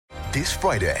This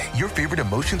Friday, your favorite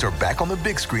emotions are back on the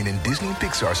big screen in Disney and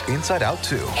Pixar's Inside Out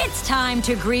 2. It's time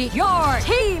to greet your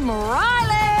Team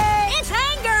Riley. It's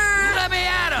anger. Let me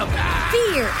at him.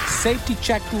 Fear. Safety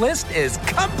checklist is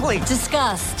complete.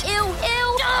 Disgust. Ew.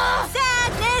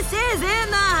 Sadness is in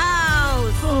the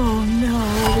house. Oh, no.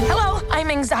 Hello, I'm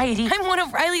anxiety. I'm one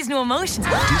of Riley's new emotions.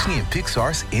 Disney and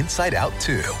Pixar's Inside Out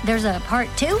 2. There's a part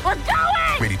 2? We're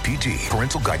going! Rated PG.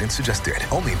 Parental guidance suggested.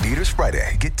 Only in theaters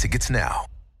Friday. Get tickets now.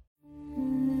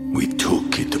 We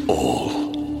took it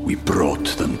all. We brought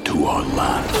them to our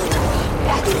land.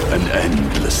 An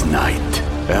endless night,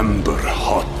 ember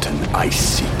hot and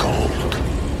icy cold.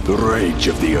 The rage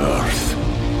of the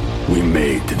earth. We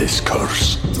made this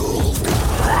curse.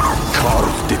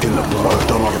 Carved it in the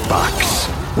blood on our backs.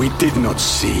 We did not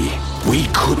see. We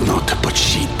could not, but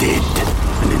she did.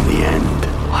 And in the end...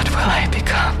 What will I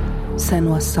become?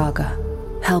 Senua's Saga.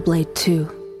 Hellblade 2.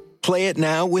 Play it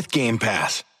now with Game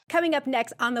Pass. Coming up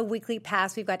next on the Weekly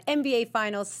Pass, we've got NBA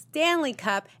Finals, Stanley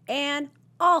Cup, and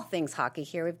all things hockey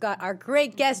here. We've got our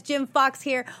great guest, Jim Fox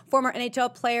here, former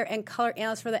NHL player and color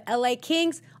analyst for the LA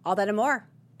Kings. All that and more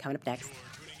coming up next.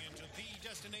 Tuning into the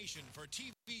destination for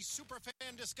TV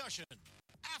superfan discussion,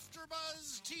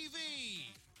 AfterBuzz TV.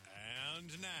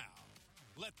 And now,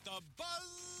 let the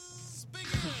buzz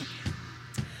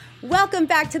begin. Welcome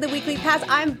back to the Weekly Pass.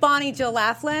 I'm Bonnie Jill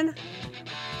Laughlin.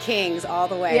 Kings all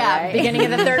the way. Yeah, right? Beginning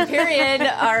of the third period,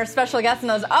 our special guest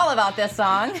knows all about this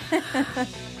song.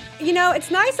 You know,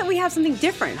 it's nice that we have something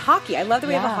different. Hockey. I love that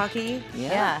we have a hockey.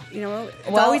 Yeah. You know,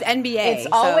 it's always NBA. It's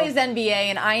always NBA,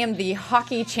 and I am the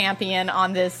hockey champion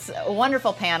on this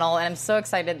wonderful panel, and I'm so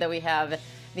excited that we have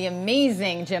the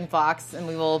amazing Jim Fox, and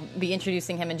we will be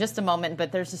introducing him in just a moment,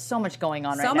 but there's just so much going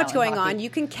on right now. So much going on. You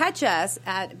can catch us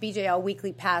at BJL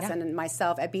Weekly Pass and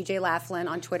myself at BJ Laughlin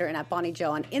on Twitter and at Bonnie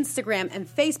Joe on Instagram and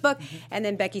Facebook, and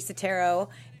then Becky Sotero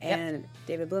and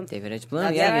David Bloom. David H. Bloom,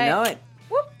 That's you right. know it.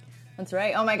 That's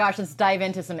right. Oh my gosh, let's dive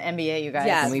into some NBA, you guys.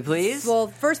 Yes. Can we please? Well,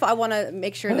 first of all, I want to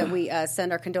make sure that we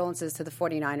send our condolences to the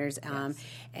 49ers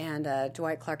and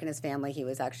Dwight Clark and his family. He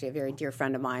was actually a very dear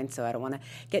friend of mine, so I don't want to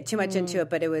get too much into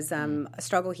it, but it was a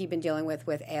struggle he'd been dealing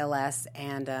with ALS,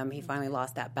 and he finally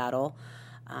lost that battle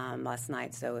last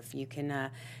night. So if you can,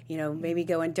 maybe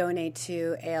go and donate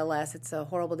to ALS. It's a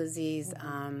horrible disease.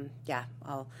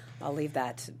 I'll leave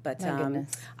that. But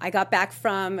I got back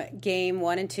from game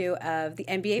 1 and 2 of the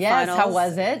NBA Finals. How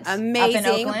was it? Amazing.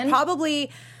 Up in Oakland?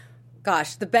 Probably,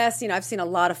 gosh, the best. I've seen a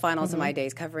lot of finals in my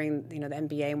days covering, the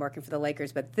NBA and working for the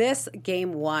Lakers. But this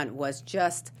game 1 was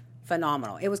just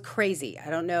phenomenal. It was crazy. I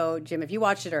don't know, Jim, if you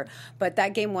watched it but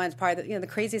that game 1 is probably the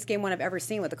craziest game 1 I've ever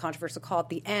seen with the controversial call at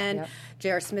the end. Yep.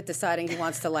 J.R. Smith deciding he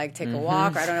wants to take a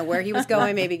walk. Or I don't know where he was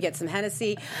going, maybe get some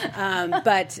Hennessy.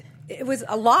 But it was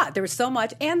a lot. There was so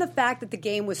much. And the fact that the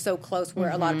game was so close where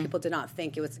a lot of people did not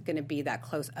think it was going to be that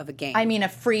close of a game. I mean, a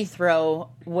free throw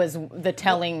was the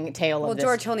telling tale of this.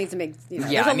 Well, George Hill needs to make,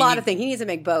 there's a lot of things. He needs to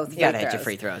make both free throws. You got to hit your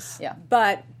free throws. Yeah.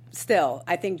 But still,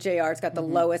 I think JR's got the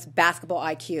lowest basketball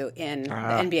IQ in the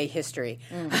NBA history.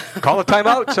 Call a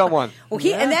timeout, someone. Well,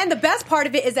 and then the best part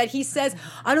of it is that he says,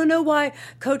 I don't know why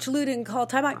Coach Lue didn't call a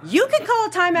timeout. You can call a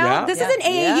timeout. Yeah. This is an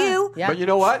AAU. Yeah. But you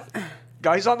know what?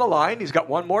 Guy's on the line. He's got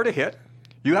one more to hit.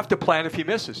 You have to plan if he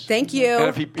misses. Thank you. And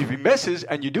if he misses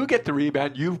and you do get the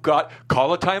rebound, you've got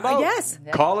call a timeout. Yes.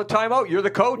 Call a timeout. You're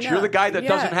the coach. No. You're the guy that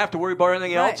doesn't have to worry about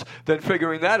anything else than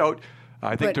figuring that out.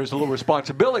 I think there's a little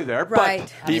responsibility there.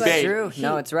 Right. But he made True.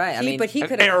 No, it's right.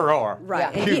 an error.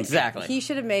 Right. Yeah. Exactly. He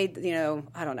should have made,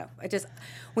 I don't know.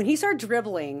 When he started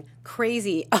dribbling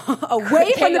crazy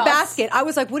away from the basket, I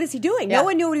was like, what is he doing? Yeah. No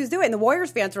one knew what he was doing. The Warriors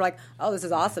fans were like, oh, this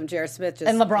is awesome. J.R. Smith just...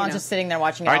 And LeBron just sitting there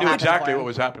watching it I all knew happen exactly for him. what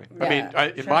was happening. Yeah. I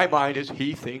mean, in my mind,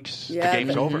 he thinks the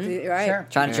game's over. Right. Sure.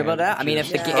 Trying to dribble it out. I mean,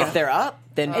 if they're up,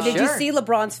 then And did you see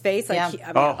LeBron's face? Yeah.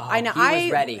 I know. He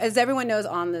was ready. As everyone knows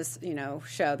on this,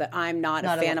 show, that I'm not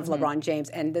a fan of LeBron James,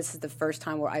 and this is the first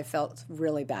time where I felt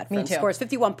really bad for him. too. Scores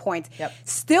 51 points, Yep.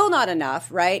 still not enough,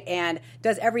 right? And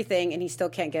does everything, and he still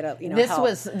can't get help.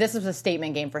 This was a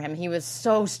statement game for him. He was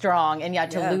so strong, and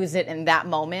yet to lose it in that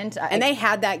moment. And they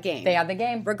had that game. They had the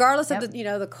game, regardless of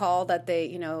the call that they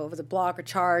it was a block or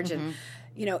charge, and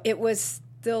it was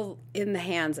still in the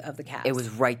hands of the Cavs. It was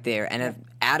right there. And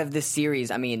out of this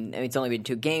series, I mean, it's only been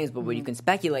 2 games, but what you can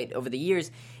speculate over the years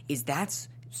is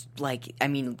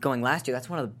going last year, that's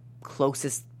one of the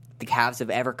closest the Cavs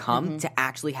have ever come to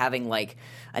actually having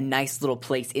a nice little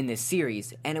place in this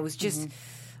series. And it was just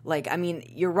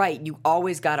you're right. You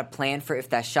always got to plan for if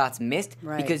that shot's missed.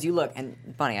 Right. Because you look, and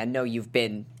Bonnie, I know you've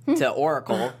been to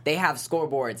Oracle. They have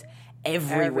scoreboards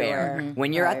everywhere.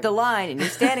 When you're at the line and you're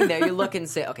standing there, you look and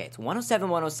say, okay, it's 107,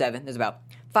 107. There's about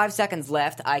 5 seconds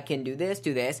left, I can do this,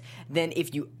 Then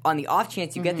if you, on the off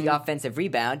chance you get the offensive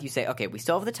rebound, you say, okay, we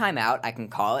still have the timeout, I can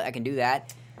call it, I can do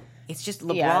that. It's just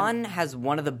LeBron has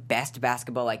one of the best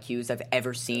basketball IQs I've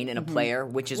ever seen in a player,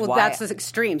 which is why... that's the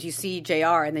extremes. You see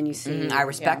JR and then you see I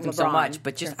respect him so LeBron. much,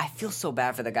 but just I feel so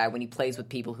bad for the guy when he plays with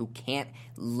people who can't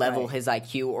level his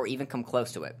IQ or even come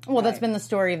close to it. Well, that's been the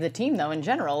story of the team, though, in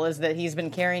general, is that he's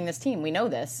been carrying this team. We know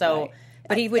this. So... Right.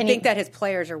 But he would think that his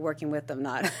players are working with them,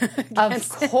 not of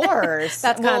course.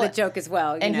 That's kind of the joke as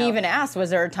well. And he even asked, was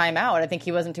there a timeout? I think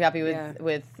he wasn't too happy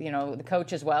with the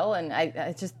coach as well. And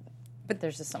I just... But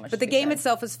there's just so much. But the game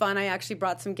itself was fun. I actually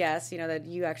brought some guests, that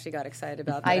you actually got excited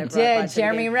about. I did.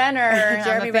 Jeremy Renner.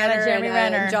 Jeremy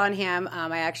Renner and John Hamm.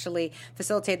 I actually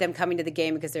facilitated them coming to the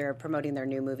game because they were promoting their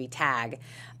new movie Tag.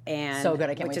 And so good.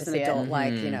 I can't wait to see it.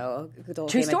 Which is an adult,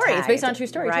 adult true game of story. tag. It's based on true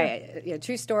story, right? Yeah,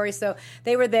 true story. So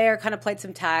they were there, kind of played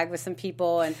some tag with some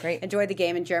people, and enjoyed the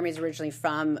game. And Jeremy's originally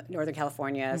from Northern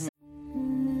California.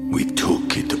 We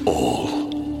took it all.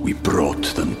 We brought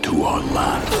them to our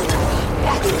land.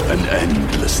 An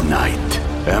endless night,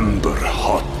 ember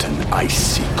hot and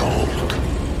icy cold.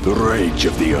 The rage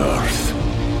of the earth.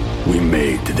 We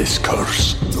made this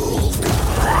curse.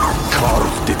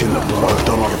 Carved it in the blood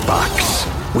on our backs.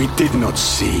 We did not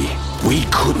see. We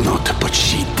could not, but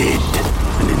she did.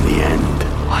 And in the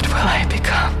end, what will I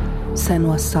become?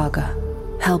 Senua's Saga.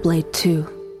 Hellblade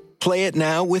 2. Play it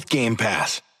now with Game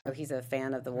Pass. He's a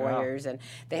fan of the Warriors, and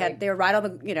they were right on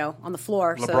the on the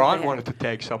floor. LeBron wanted to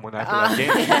tag someone after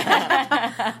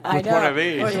that game with one of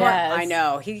these. Yes. I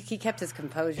know he kept his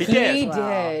composure. He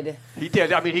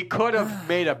did. I mean, he could have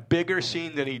made a bigger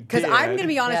scene than he did. Because I'm going to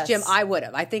be honest, Jim, I would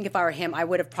have. I think if I were him, I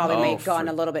would have probably gone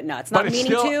a little bit nuts. Not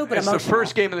meaning to, but emotional. It's the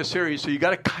first game of the series, so you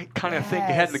got to kind of think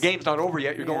ahead. And the game's not over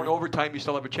yet. You're going overtime. You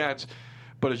still have a chance.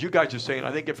 But as you guys are saying,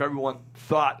 I think if everyone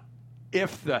thought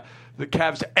if the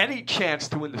Cavs any chance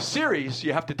to win the series,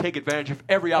 you have to take advantage of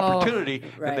every opportunity,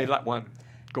 and they let one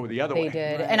go the other way. They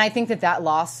did. Right. And I think that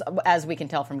loss, as we can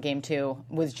tell from Game 2,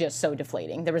 was just so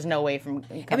deflating. There was no way from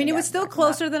it was still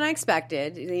closer than I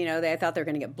expected. I thought they were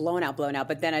going to get blown out.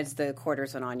 But then as the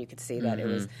quarters went on, you could see that it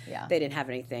was they didn't have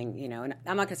anything, And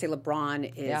I'm not going to say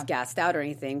LeBron is gassed out or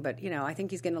anything, but, I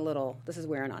think he's getting a little, this is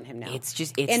wearing on him now.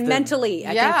 Mentally,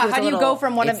 I think how do you go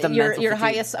from one of your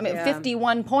highest,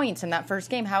 51 points in that first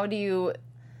game? How do you...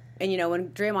 And, when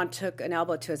Draymond took an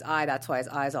elbow to his eye, that's why his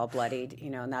eye's all bloodied,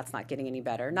 and that's not getting any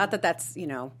better. Not that that's,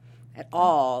 at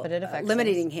all but it affects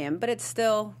limiting him, but it's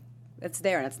still... It's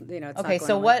there, and it's it's okay. Not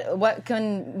So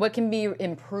going what can be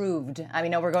improved? I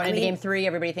mean, we're going into Game 3.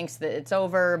 Everybody thinks that it's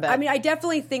over, but I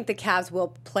definitely think the Cavs will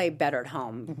play better at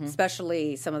home,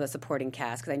 especially some of the supporting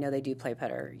cast because I know they do play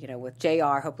better. With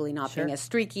JR hopefully not being as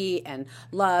streaky and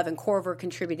Love and Korver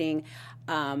contributing,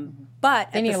 but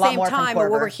at the same time, what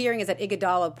we're hearing is that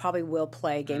Iguodala probably will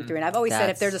play Game 3. And I've always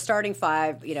said if there's a starting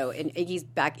five, and Iggy's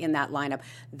back in that lineup,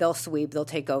 they'll sweep, they'll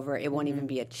take over. It won't even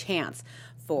be a chance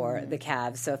for the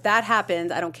Cavs. So if that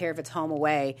happens, I don't care if it's home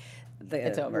away,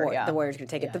 it's over. The Warriors are going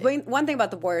to take it. The one thing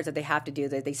about the Warriors that they have to do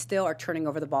is they still are turning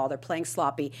over the ball. They're playing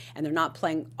sloppy, and they're not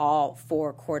playing all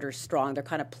 4 quarters strong. They're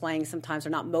kind of playing sometimes.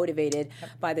 They're not motivated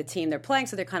by the team they're playing,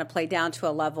 so they're kind of play down to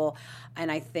a level.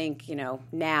 And I think,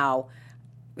 now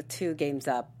with 2 games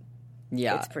up,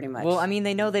 it's pretty much. Well,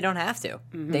 they know they don't have to.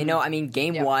 They know,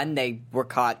 Game 1, they were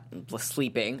caught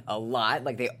sleeping a lot.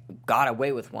 Like, they got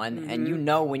away with one. And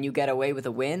when you get away with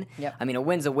a win, a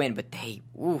win's a win, but they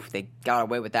got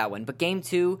away with that one. But Game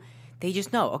 2, they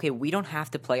just know, okay, we don't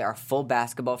have to play our full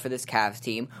basketball for this Cavs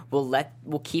team.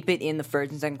 We'll keep it in the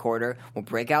first and second quarter. We'll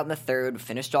break out in the third,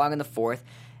 finish strong in the fourth.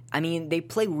 They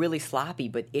play really sloppy,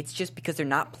 but it's just because they're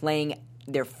not playing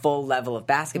their full level of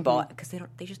basketball because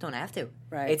they just don't have to.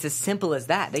 Right. It's as simple as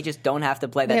that. They just don't have to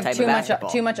play that type of basketball.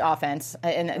 Too much offense,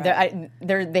 and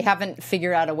they haven't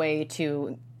figured out a way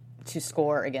to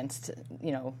score against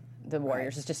the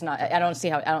Warriors. It's just not. I don't see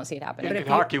it happening. In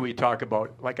hockey, we talk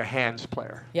about like a hands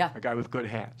player, a guy with good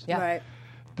hands. Yeah. Right.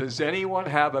 Does anyone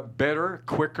have a better,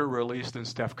 quicker release than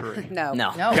Steph Curry? No.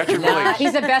 Catch and release.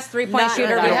 He's the best 3-point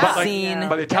shooter we've seen.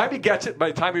 By the time he gets it, by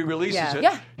the time he releases it,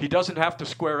 he doesn't have to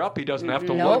square up. He doesn't have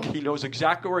to look. He knows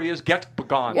exactly where he is. Gets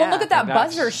gone. Well, look at that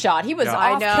buzzer shot. He was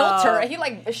off kilter.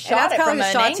 He shot it from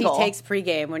an angle. He takes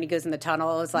pregame when he goes in the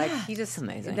tunnel. It's like he just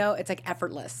amazing. It's like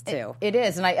effortless too. It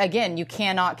is, and you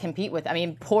cannot compete with.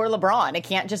 Poor LeBron. It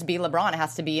can't just be LeBron. It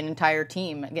has to be an entire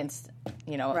team against.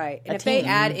 Right. And if team. they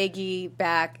add Iggy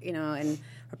back, and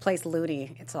replace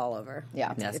Looney, it's all over.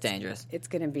 Yeah, that's dangerous. It's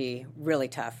going to be really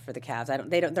tough for the Cavs.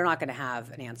 They're not going to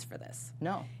have an answer for this.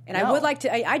 No. And I would like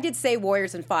to. I did say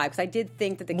Warriors in 5 because I did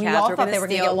think that the We Cavs all were thought going they to were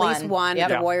gonna steal get at least one. one. Yep.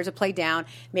 The Warriors would play down.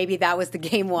 Maybe that was the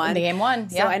game one. The game one.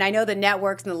 So, Yeah. and I know the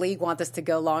networks and the league want this to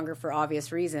go longer for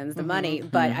obvious reasons, the money,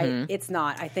 but it's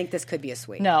not. I think this could be a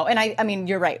sweep. No, and I mean,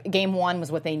 you're right. Game 1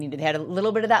 was what they needed. They had a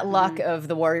little bit of that luck of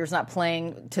the Warriors not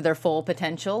playing to their full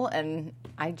potential, and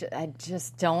I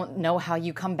just don't know how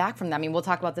you come back from that. I mean, we'll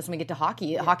talk about this when we get to hockey.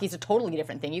 Yeah. Hockey's a totally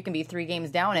different thing. You can be 3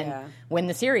 games down and win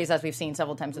the series, as we've seen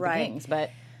several times with the Kings, but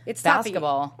it's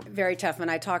basketball. Very tough. When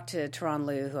I talked to Teron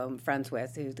Liu, who I'm friends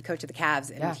with, who's the coach of the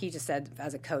Cavs, and he just said,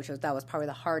 as a coach, that was probably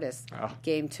the hardest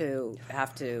game to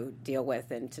have to deal with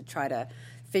and to try to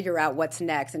figure out what's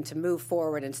next and to move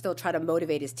forward and still try to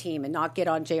motivate his team and not get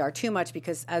on JR too much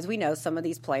because, as we know, some of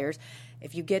these players,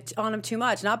 if you get on them too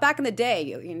much, not back in the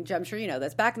day, I'm sure you know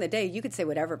this, back in the day, you could say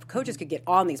whatever. Coaches could get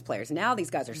on these players. Now these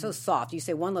guys are so soft. You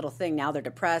say one little thing, now they're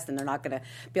depressed and they're not going to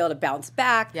be able to bounce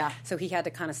back. Yeah. So he had to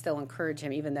kind of still encourage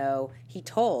him, even though he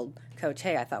told Coach,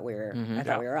 hey, I thought we were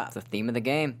up. It's the theme of the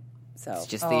game. So it's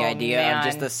just the idea of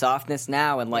just the softness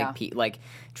now, and like like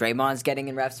Draymond's getting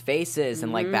in refs' faces,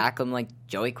 and like Beckham, like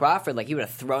Joey Crawford, like he would have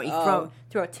thrown out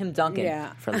Tim Duncan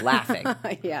for laughing.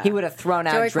 He would have thrown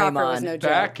out Joey Draymond. Crawford was no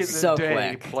joke. Back in the so day,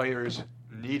 quick. players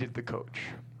needed the coach.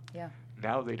 Yeah.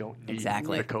 Now they don't need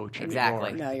the coach anymore.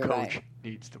 Exactly. No, you're coach right.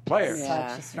 needs the player.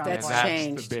 Yeah. That's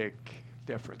changed. the big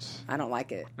difference. I don't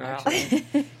like it. No.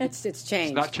 It's changed.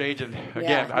 It's not changing.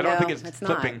 Again, I don't think it's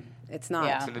flipping. It's not.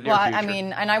 Yeah. In the near Well, future. I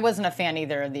mean, and I wasn't a fan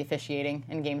either of the officiating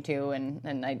in Game 2,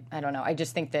 and I don't know. I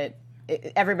just think that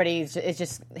everybody's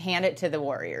just hand it to the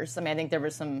Warriors. I mean, I think there were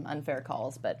some unfair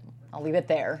calls, but I'll leave it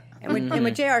there. And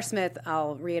with J.R. Smith,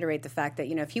 I'll reiterate the fact that,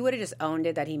 if he would have just owned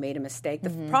it that he made a mistake, the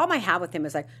problem I have with him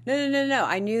is like, no.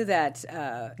 I knew that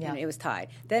it was tied.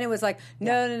 Then it was like,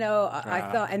 no. I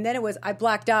thought, and then it was, I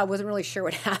blacked out, wasn't really sure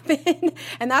what happened.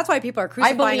 And that's why people are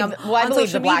crucifying him I on believe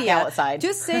social the blackout media. side.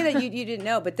 Just say that you didn't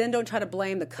know, but then don't try to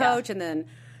blame the coach and then...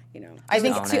 I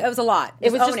think it was a lot.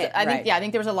 It was just just. I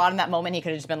think there was a lot in that moment. He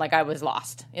could have just been like, "I was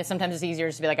lost." Sometimes it's easier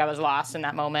just to be like, "I was lost" in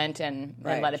that moment and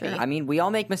let it be. I mean, we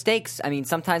all make mistakes. I mean,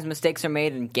 sometimes mistakes are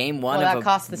made in Game 1 that of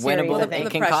costs the a series, winnable. I think.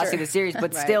 It can cost you the series,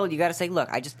 but still, you got to say, "Look,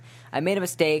 I made a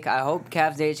mistake. I hope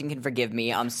Cavs Nation can forgive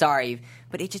me. I'm sorry."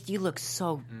 But you look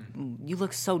so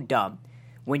dumb.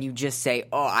 When you just say,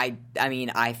 "Oh, I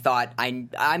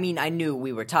knew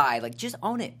we were tied." Like, just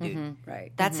own it, dude.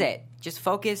 Right. That's it. Just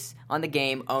focus on the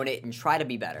game, own it, and try to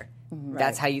be better.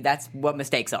 That's what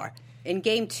mistakes are. In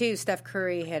Game 2, Steph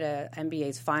Curry hit a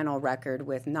NBA's final record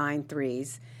with 9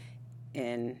 threes,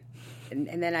 and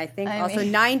then I think also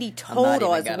 90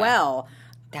 total as well.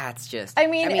 That's just. I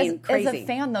mean, crazy. as a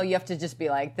fan though, you have to just be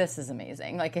like, "This is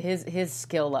amazing." Like his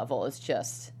skill level is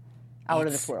just out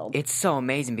of this world. It's so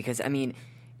amazing because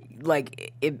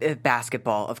like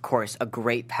basketball, of course, a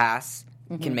great pass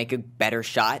can make a better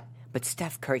shot. But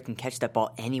Steph Curry can catch that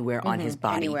ball anywhere on his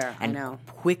body and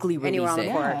quickly release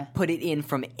it, put it in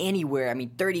from anywhere. I mean,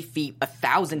 30 feet,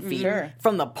 1,000 feet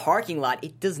from the parking lot.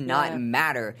 It does not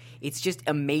matter. It's just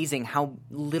amazing how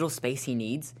little space he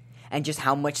needs and just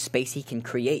how much space he can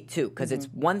create, too. Because it's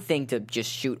one thing to just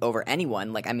shoot over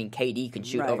anyone. Like, I mean, KD can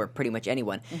shoot over pretty much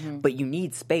anyone. But you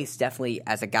need space, definitely,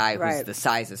 as a guy who's the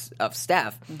size of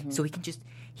Steph. So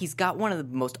he's got one of the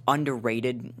most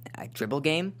underrated dribble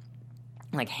game.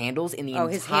 Like handles in the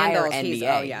entire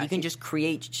NBA. He can just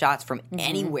create shots from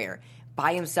anywhere.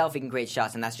 By himself, he can create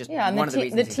shots, and that's just one of the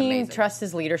reasons the he's team amazing. trusts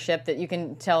his leadership. That you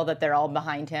can tell that they're all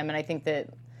behind him, and I think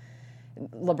that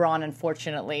LeBron,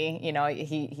 unfortunately,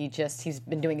 he's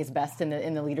been doing his best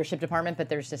in the leadership department, but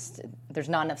there's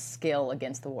not enough skill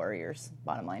against the Warriors.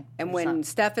 Bottom line. And when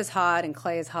Steph is hot and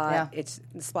Clay is hot, it's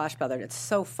the Splash Brothers. It's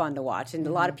so fun to watch, and a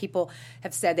lot of people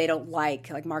have said they don't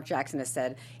like Mark Jackson has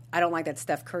said, I don't like that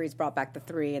Steph Curry's brought back the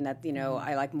three, and that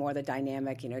I like more the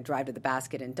dynamic, drive to the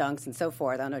basket and dunks and so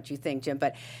forth. I don't know what you think, Jim,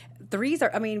 but threes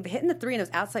are. I mean, hitting the three and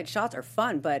those outside shots are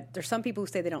fun, but there's some people who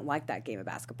say they don't like that game of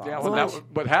basketball. Yeah, well,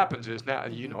 what happens is now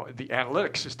the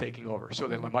analytics is taking over. So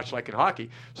they're much like in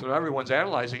hockey. So now everyone's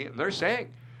analyzing it, and they're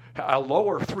saying a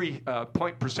lower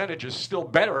 3-point percentage is still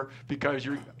better because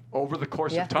you're over the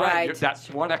course of time. That's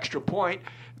one extra point.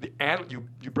 And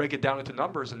you break it down into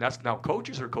numbers, and that's now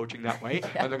coaches are coaching that way,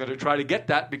 and they're going to try to get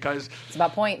that because it's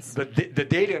about points. The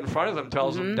data in front of them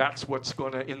tells them that's what's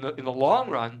going to in the long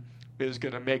run is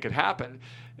going to make it happen.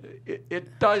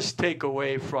 It does take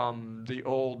away from the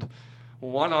old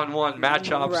one-on-one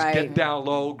matchups, get down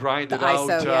low, grind it out.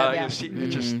 ISO, It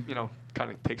just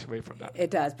kind of takes away from that.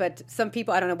 It does, but some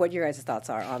people, I don't know what your guys' thoughts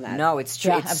are on that. No, it's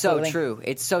true. Yeah, it's so absolutely. true.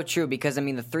 It's so true because, I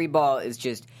mean, the 3-ball is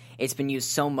just, it's been used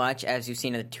so much, as you've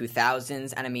seen in the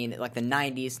 2000s, and I mean, like the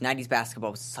 90s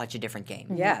basketball was such a different game.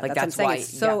 Yeah, like that's what I'm saying. why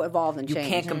It's so evolved and you changed.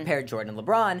 can't compare Jordan and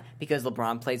LeBron because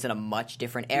LeBron plays in a much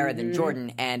different era than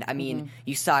Jordan, and I mean,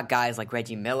 you saw guys like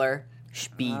Reggie Miller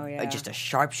be just a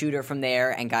sharpshooter from there,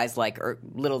 and guys like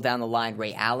little down the line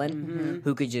Ray Allen,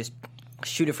 who could just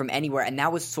shoot it from anywhere, and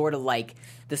that was sort of like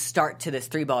the start to this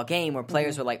 3-ball game where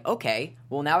players were like, okay,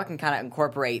 well now I can kind of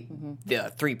incorporate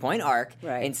the 3-point arc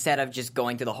instead of just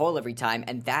going to the hole every time,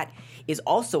 and that is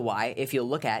also why, if you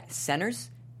look at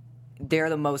centers, they're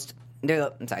the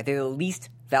least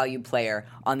valued player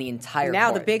on the entire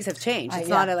Now court. the bigs have changed. It's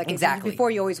yeah. not like Exactly. before.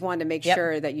 You always wanted to make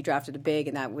sure that you drafted a big,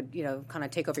 and that would kind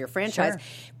of take over your franchise.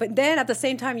 But then at the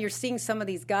same time, you're seeing some of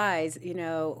these guys,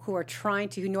 who are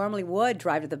who normally would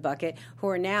drive to the bucket, who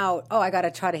are now, I got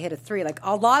to try to hit a 3. Like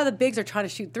a lot of the bigs are trying to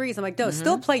shoot 3s. I'm like, no,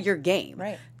 still play your game.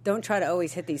 Right. Don't try to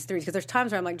always hit these 3s because there's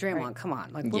times where I'm like, Draymond, come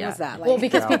on, like what was that? Like, Well,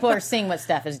 because people are seeing what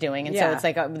Steph is doing, and so Yeah. it's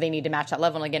like they need to match that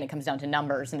level. And again, it comes down to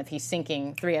numbers. And if he's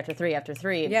sinking 3 after 3 after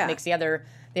 3, it makes the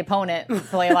opponent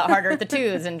play a lot harder at the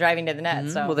 2s and driving to the net.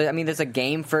 So, well, there's a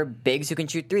game for bigs who can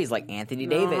shoot 3s, like Anthony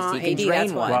Davis. He can AD, drain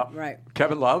that's one. one. Right.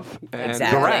 Kevin Love and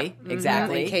Exactly. Durant.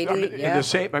 Exactly. And KD, I mean, in the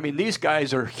same. I mean, these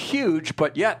guys are huge,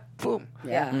 but yet, boom.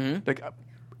 Yeah. Like,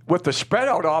 with the spread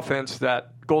out offense that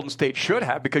Golden State should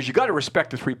have, because you got to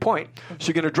respect the 3-point, so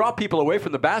you're going to draw people away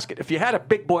from the basket. If you had a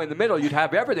big boy in the middle, you'd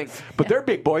have everything. But their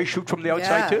big boys shoot from the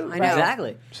outside too. I know.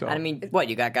 Exactly. So- I mean,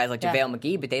 you got guys like JaVale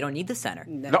McGee, but they don't need the center.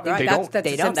 No, Right, they that's- don't. that's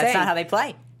They what don't. I'm That's saying. not how they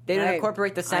play. They don't Right.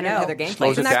 incorporate the I center know. into their game.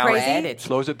 Slows Isn't it that down. crazy? It's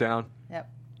Slows it down. yep.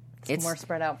 It's- It's more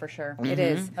spread out for sure. It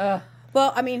is.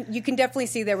 Well, I mean, you can definitely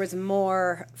see there was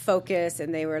more focus,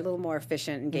 and they were a little more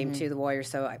efficient in Game 2, the Warriors.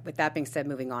 So, with that being said,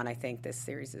 moving on, I think this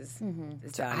series is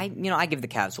done. I give the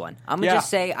Cavs one. I'm gonna just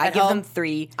say I At give home? them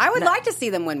 3. I would like to see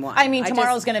them win one. I mean,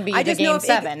 tomorrow's gonna be I the just know Game if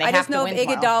 7. They I have just to know win if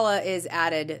tomorrow. Iguodala is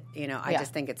added, I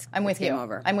just think it's I'm with game you.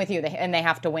 over. I'm with you. And they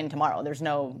have to win tomorrow. There's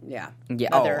no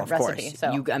other of recipe. course.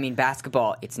 So.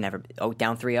 Basketball, it's never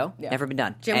down 3-0, never been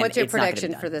done. Jim, And what's your it's not gonna be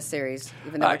prediction done. for this series?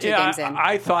 Even though we're 2 games in,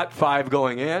 I thought 5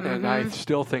 going in, and I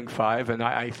still think 5, and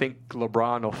I think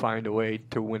LeBron will find a way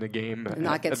to win a game.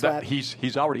 Not get swept.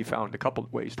 He's already found a couple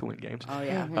of ways to win games. Oh,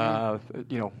 yeah.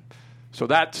 So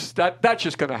that's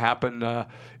just going to happen.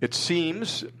 It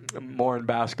seems more in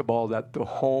basketball that the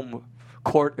home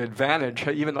court advantage,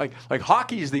 even like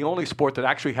hockey is the only sport that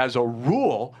actually has a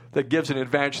rule that gives an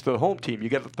advantage to the home team. You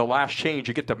get the last change.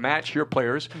 You get to match your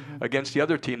players against the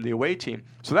other team, the away team.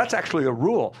 So that's actually a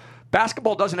rule.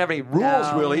 Basketball doesn't have any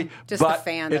rules really, just the but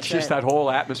fan, it's that's just it. that whole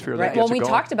atmosphere that Right. gets Well, it we going.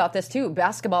 talked about this too.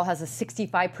 Basketball has a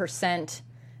 65%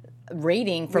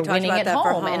 rating for We talked winning about at that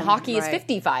for home, and home, hockey is right.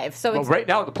 55. So Well, it's right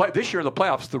now, this year in the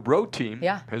playoffs, the road team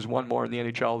Yeah. has won more in the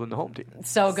NHL than the home team.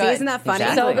 so good. See, isn't that funny?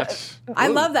 Exactly. So good. That's I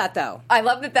ooh. love that, though. I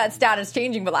love that stat is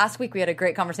changing, but last week we had a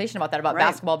great conversation about that, about Right.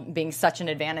 basketball being such an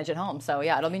advantage at home. So,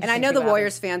 yeah, it'll be And interesting I know to see the what happens.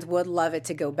 Warriors fans would love it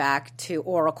to go back to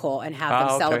Oracle and have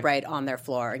them okay. celebrate on their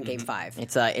floor in Game 5.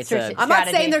 It's Strategy. I'm not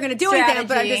saying they're going to do anything, but I'm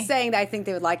Strategy. just saying that I think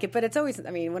they would like it. But it's always,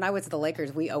 I mean, when I was at the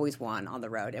Lakers, we always won on the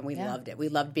road, and we loved it. We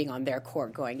loved being on their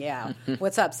court going, yeah,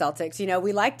 what's up, Celtics?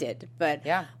 We liked it, but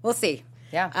we'll see.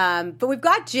 Yeah. But we've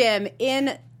got Jim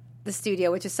in the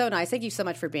studio, which is so nice. Thank you so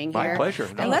much for being My here. pleasure.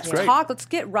 No, And let's it's great. talk. Let's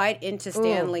get right into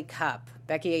Stanley Cup.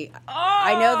 Becky,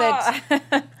 I know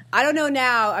that, I don't know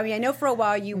now. I mean, I know for a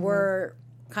while you were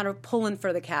kind of pulling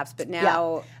for the Caps, but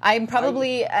now. I'm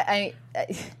probably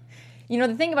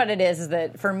the thing about it is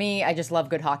that for me, I just love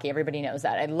good hockey. Everybody knows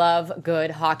that. I love good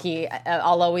hockey.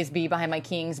 I'll always be behind my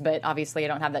Kings, but obviously I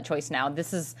don't have that choice now.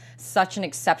 This is such an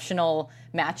exceptional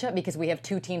matchup because we have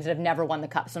two teams that have never won the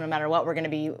Cup. So no matter what, we're going to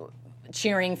be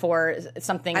cheering for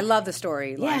something. I love the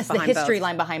story. Yes, the history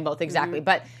line behind both, exactly.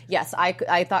 But yes,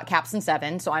 I thought Caps in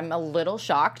 7, so I'm a little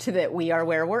shocked that we are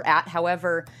where we're at.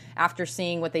 However, after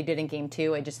seeing what they did in Game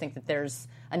 2, I just think that there's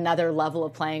another level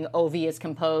of playing. Ovi is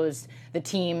composed. The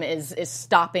team is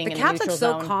stopping The in Caps the neutral look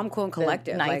so zone. calm, cool, and The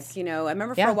collective. Knights. I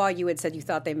remember for a while you had said you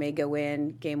thought they may go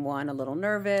in Game 1 a little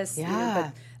nervous.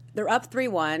 Yeah. But they're up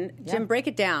 3-1. Jim, break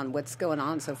it down. What's going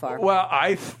on so far? Well,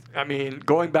 I mean,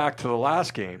 going back to the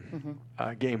last game,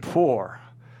 Game 4,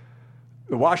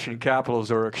 the Washington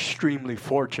Capitals are extremely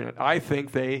fortunate. I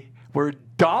think they were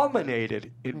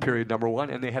dominated in period number 1,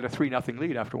 and they had a 3-0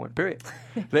 lead after one period.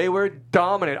 They were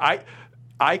dominant.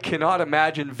 I cannot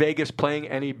imagine Vegas playing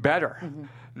any better.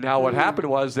 Now, what happened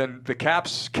was then the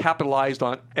Caps capitalized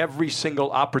on every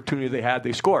single opportunity they had.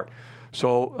 They scored.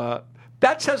 So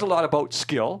that says a lot about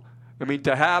skill. I mean,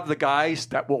 to have the guys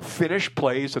that will finish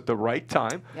plays at the right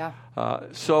time. Yeah.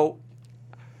 So,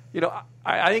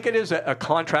 I think it is a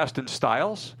contrast in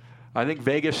styles. I think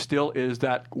Vegas still is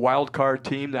that wild card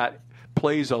team that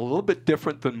plays a little bit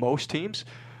different than most teams.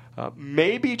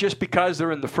 Maybe just because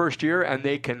they're in the first year and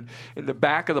they can, in the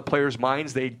back of the players'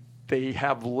 minds, they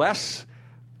have less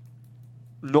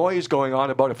noise going on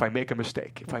about if I make a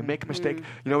mistake. If I make a mistake,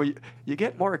 you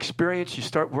get more experience. You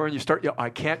start worrying. I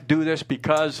can't do this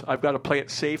because I've got to play it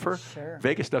safer. Sure.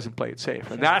 Vegas doesn't play it safe,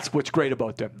 and that's what's great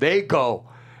about them. They go.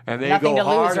 And they Nothing go to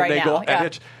hard, lose right and they now. go. Yeah. And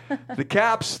it's the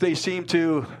Caps. They seem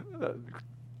to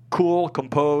cool,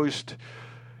 composed.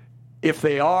 If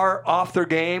they are off their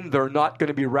game, they're not going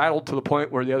to be rattled to the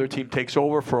point where the other team takes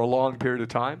over for a long period of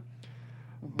time.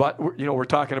 But we're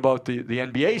talking about the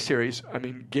NBA series. I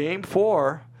mean, Game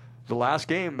 4, the last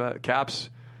game, Caps.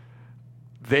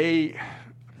 They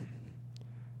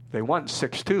won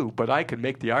 6-2, but I can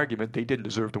make the argument they didn't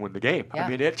deserve to win the game. Yeah. I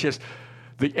mean, it's just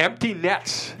the empty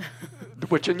nets.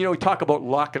 Which, we talk about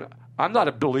luck, and I'm not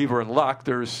a believer in luck.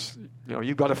 There's,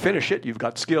 you've got to finish it. You've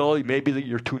got skill. Maybe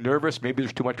you're too nervous. Maybe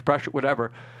there's too much pressure,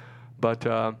 whatever. But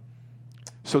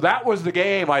so that was the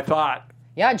game, I thought.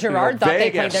 Yeah, Gerard thought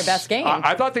Vegas, they played their best game.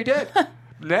 I thought they did.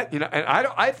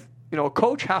 And a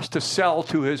coach has to sell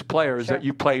to his players that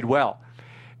you played well.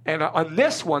 And on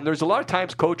this one, there's a lot of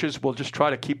times coaches will just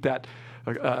try to keep that,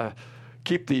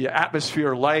 keep the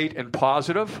atmosphere light and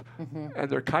positive, and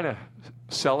they're kind of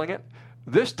selling it.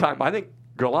 This time, I think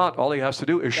Gallant, all he has to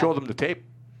do is show them the tape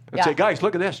and say, guys,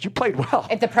 look at this. You played well.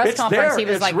 At the press conference, he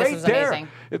was it's like, right this is there. amazing.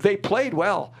 They played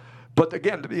well. But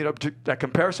again, that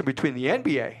comparison between the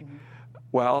NBA,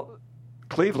 well,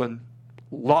 Cleveland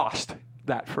lost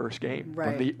that first game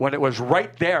when it was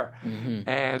right there.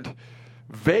 And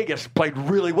Vegas played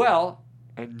really well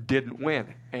and didn't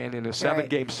win. And in a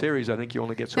 7-game series, I think you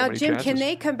only get so many chances. Now, Jim, can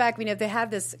they come back? If they have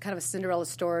this kind of a Cinderella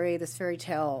story, this fairy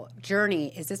tale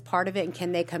journey, is this part of it? And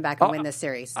can they come back and win this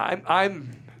series?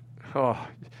 I'm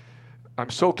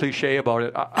so cliche about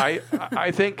it.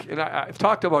 I think, and I've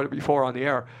talked about it before on the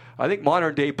air, I think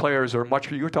modern-day players are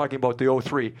you were talking about the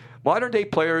 03. Modern-day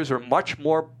players are much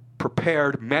more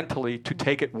prepared mentally to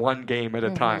take it one game at a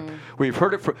time. We've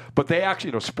heard it, but they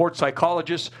actually, sports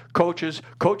psychologists, coaches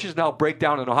now break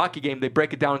down in a hockey game, they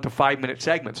break it down into 5-minute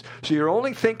segments. So you're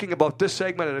only thinking about this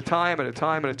segment at a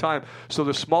time. So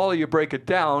the smaller you break it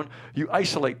down, you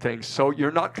isolate things. So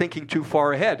you're not thinking too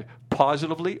far ahead,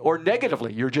 positively or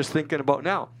negatively. You're just thinking about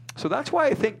now. So that's why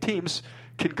I think teams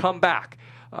can come back.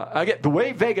 Again, the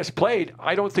way Vegas played,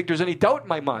 I don't think there's any doubt in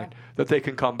my mind that they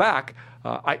can come back.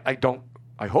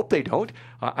 I hope they don't.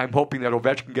 I'm hoping that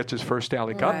Ovechkin gets his first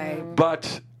Stanley Cup. Right.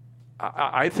 But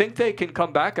I think they can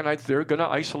come back, and they're going to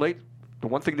isolate the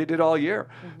one thing they did all year.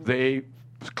 They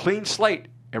clean slate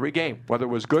every game, whether it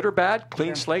was good or bad,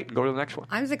 clean slate and go to the next one.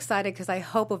 I'm just excited because I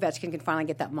hope Ovechkin can finally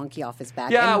get that monkey off his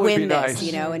back Yeah, and it would win be this.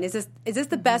 nice. And is this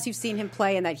the best you've seen him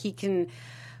play, and that he can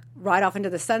ride off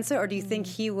into the sunset, or do you think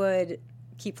he would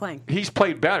keep playing? He's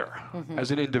played better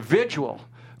as an individual.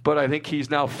 But I think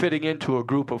he's now fitting into a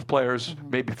group of players,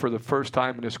 maybe for the first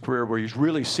time in his career, where he's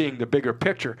really seeing the bigger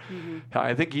picture.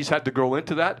 I think he's had to grow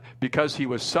into that because he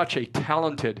was such a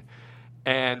talented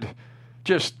and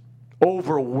just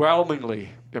overwhelmingly,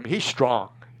 he's strong.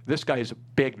 This guy is a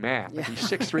big man. Yeah. He's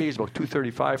 6'3", he's about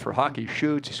 235 for hockey. He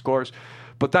shoots, he scores.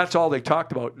 But that's all they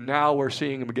talked about. Now we're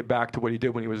seeing him get back to what he did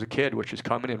when he was a kid, which is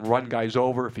come in and run guys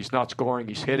over. If he's not scoring,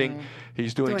 he's hitting.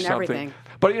 He's doing something. Everything.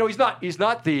 But he's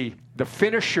not the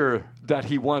finisher that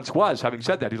he once was. Having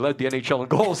said that, he led the NHL in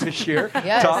goals this year.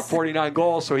 Yes. Top 49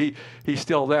 goals, so he's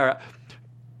still there.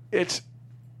 It's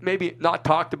maybe not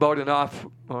talked about enough,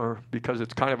 or because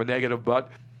it's kind of a negative,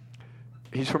 but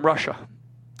he's from Russia.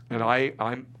 And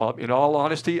I'm in all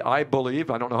honesty, I believe,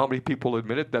 I don't know how many people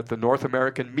admit it, that the North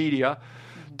American media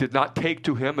did not take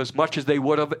to him as much as they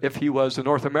would have if he was a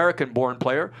North American-born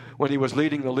player when he was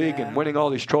leading the league and winning all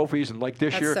these trophies. And like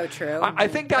this year, so true. I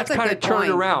think that's kind of turned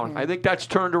around. I think that's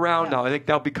turned around now. I think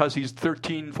now because he's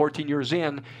 13, 14 years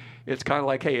in, it's kind of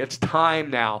like, hey, it's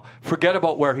time now. Forget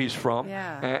about where he's from.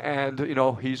 Yeah. And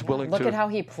he's willing to. Look at how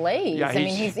he plays. Yeah,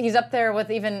 he's up there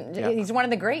with even. Yeah. He's one of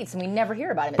the greats, and we never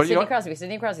hear about him. It's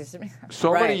Sidney Crosby.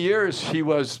 So many years he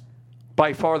was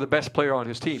by far the best player on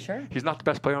his team. Sure. He's not the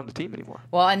best player on the team anymore.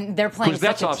 Well, and they're playing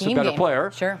such a team a better game.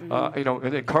 player. Sure.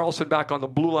 And then Carlson back on the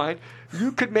blue line.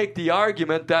 You could make the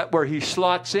argument that where he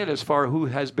slots in as far who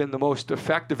has been the most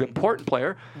effective, important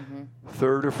player,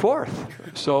 third or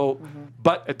fourth. So,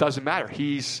 but it doesn't matter.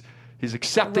 He's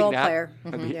accepting Role that. Player.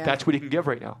 And that's what he can give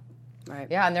right now. Right.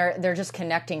 Yeah, and they're just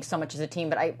connecting so much as a team.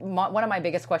 But one of my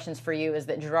biggest questions for you is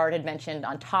that Gerard had mentioned,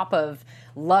 on top of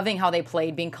loving how they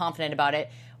played, being confident about it,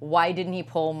 why didn't he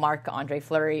pull Marc-Andre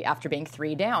Fleury after being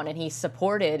 3 down? And he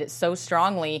supported so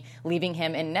strongly, leaving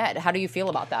him in net. How do you feel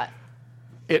about that?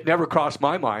 It never crossed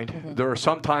my mind. There are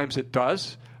sometimes it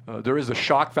does. There is a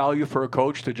shock value for a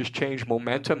coach to just change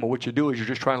momentum. And what you do is you're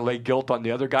just trying to lay guilt on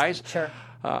the other guys. Sure.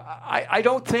 I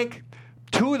don't think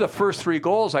 2 of the first 3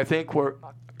 goals, I think, were,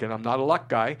 again, I'm not a luck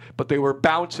guy, but they were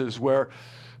bounces where,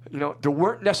 there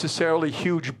weren't necessarily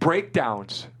huge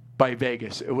breakdowns by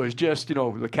Vegas. It was just,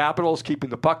 the Capitals keeping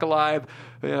the puck alive.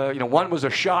 One was a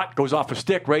shot, goes off a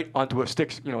stick right onto a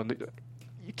stick.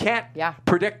 You can't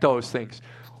predict those things.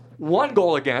 1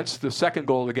 goal against, the second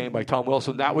goal of the game by Tom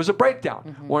Wilson, that was a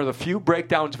breakdown. One of the few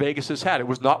breakdowns Vegas has had. It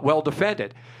was not well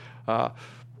defended.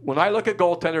 When I look at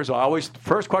goaltenders,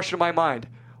 first question in my mind,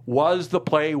 was the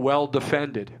play well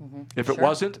defended? If it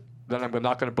wasn't, then I'm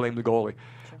not going to blame the goalie.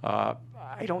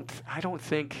 I don't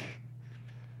think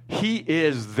he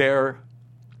is their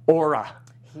aura.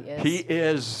 He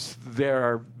is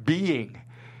their being.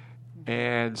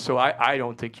 And so I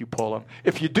don't think you pull him.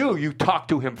 If you do, you talk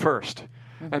to him first.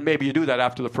 And maybe you do that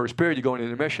after the first period. You go into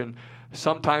intermission.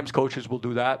 Sometimes coaches will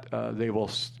do that. They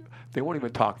won't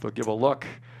even talk. They'll give a look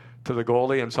to the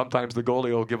goalie, and sometimes the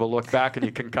goalie will give a look back, and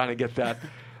you can kind of get that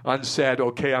unsaid,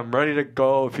 okay, I'm ready to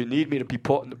go if you need me to be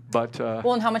put. But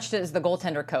well, and how much does the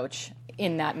goaltender coach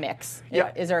in that mix?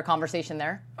 Yeah. Is there a conversation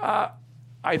there?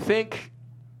 I think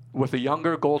with a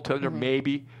younger goaltender,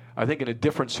 maybe. I think in a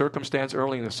different circumstance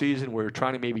early in the season where you're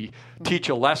trying to maybe teach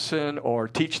a lesson or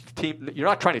teach the team. You're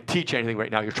not trying to teach anything right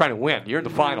now. You're trying to win. You're in the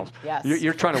finals. Yes.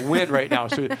 You're trying to win right now.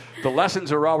 So the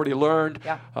lessons are already learned.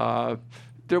 Yeah.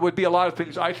 There would be a lot of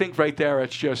things. I think right there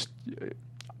it's just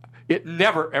it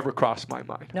never, ever crossed my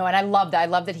mind. No, and I love that. I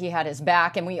love that he had his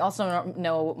back. And we also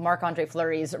know Marc-Andre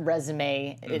Fleury's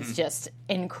resume is just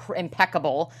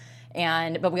impeccable.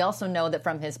 But we also know that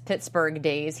from his Pittsburgh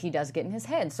days, he does get in his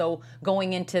head. So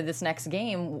going into this next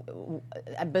game,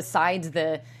 besides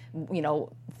the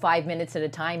 5 minutes at a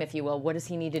time, if you will, what does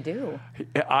he need to do?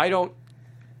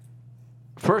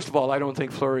 First of all, I don't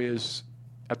think Fleury is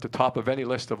at the top of any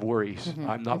list of worries.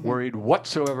 I'm not worried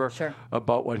whatsoever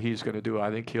about what he's going to do.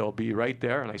 I think he'll be right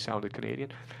there. And I sounded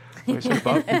Canadian when I said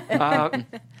about.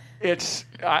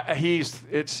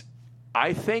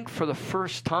 I think for the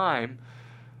first time,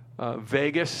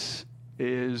 Vegas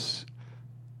is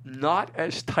not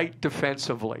as tight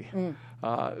defensively.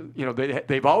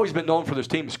 They've always been known for this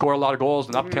team to score a lot of goals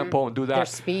and up-tempo and do that. Their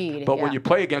speed. But when you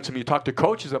play against them, you talk to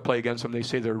coaches that play against them, they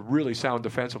say they're really sound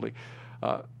defensively.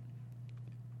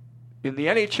 In the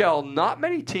NHL, not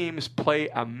many teams play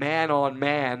a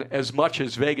man-on-man as much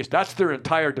as Vegas. That's their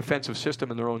entire defensive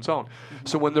system in their own zone.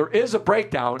 So when there is a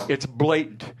breakdown, it's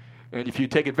blatant. And if you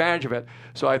take advantage of it.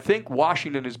 So I think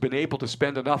Washington has been able to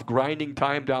spend enough grinding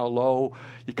time down low.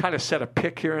 You kind of set a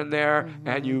pick here and there,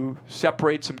 and you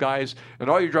separate some guys. And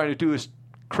all you're trying to do is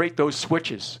create those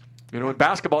switches. In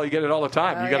basketball, you get it all the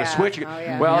time. You got to switch.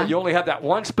 Well, you only have that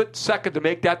 1 split second to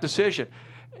make that decision.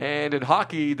 And in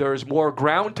hockey, there's more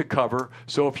ground to cover.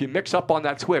 So if you mix up on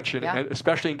that switch, and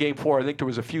especially in Game 4, I think there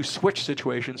was a few switch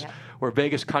situations where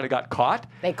Vegas kind of got caught.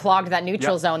 They clogged that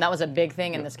neutral zone. That was a big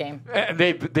thing in this game. And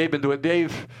they've been doing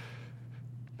it.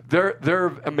 They're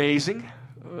amazing.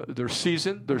 Their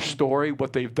season, their story,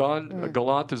 what they've done.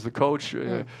 Gallant is the coach.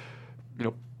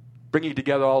 Bringing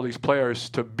together all these players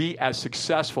to be as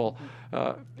successful.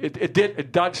 It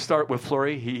did start with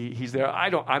Fleury. He's there.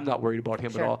 I'm not worried about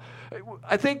him at all.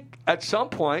 I think at some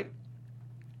point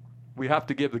we have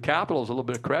to give the Capitals a little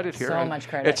bit of credit here. So much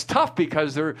credit. It's tough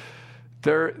because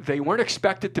they weren't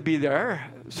expected to be there.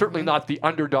 Certainly not the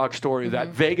underdog story that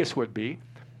Vegas would be,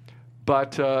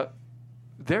 but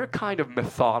they're kind of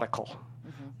methodical,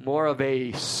 more of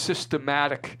a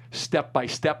systematic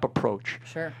step-by-step approach.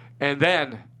 Sure. And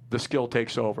then the skill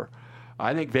takes over.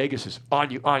 I think Vegas is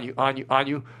on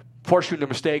you, force you into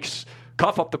mistakes,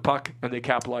 cough up the puck, and they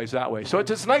capitalize that way. So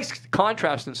it's a nice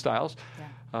contrast in styles.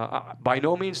 Yeah. By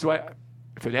no means do I.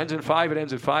 If it ends in 5, it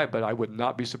ends in 5. But I would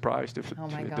not be surprised if it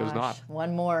does not.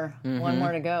 One more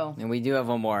to go. And we do have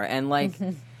one more. And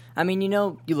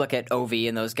you look at Ovi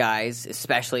and those guys,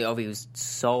 especially Ovi, who's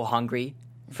so hungry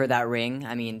for that ring.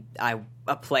 I mean,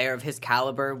 a player of his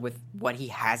caliber with what he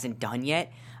hasn't done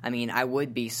yet. I mean, I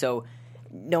would be. So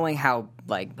knowing how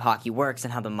hockey works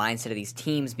and how the mindset of these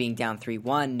teams being down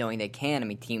 3-1, knowing they can.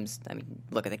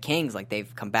 Look at the Kings,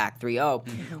 they've come back 3-0.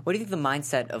 What do you think the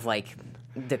mindset of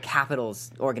the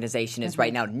Capitals organization is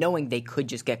right now, knowing they could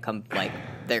just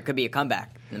there could be a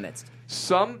comeback in the midst?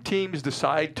 Some teams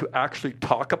decide to actually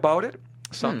talk about it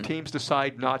Some teams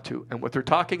decide not to. And what they're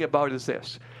talking about is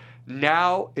this.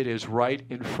 Now it is right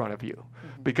in front of you.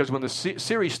 Because when the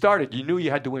series started, you knew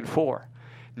you had to win 4.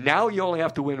 Now you only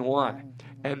have to win 1.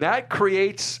 And that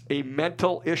creates a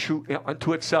mental issue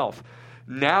unto itself.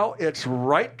 Now it's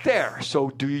right there. So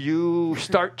do you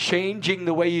start changing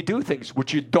the way you do things,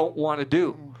 which you don't want to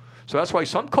do? So that's why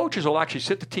some coaches will actually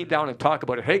sit the team down and talk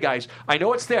about it. Hey, guys, I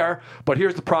know it's there, but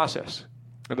here's the process.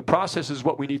 And the process is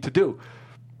what we need to do.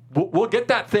 We'll get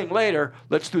that thing later.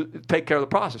 Let's take care of the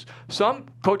process. Some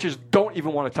coaches don't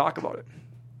even want to talk about it.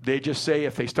 They just say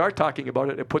if they start talking about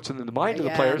it, it puts it in the mind of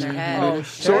the players.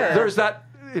 So there's that,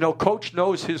 coach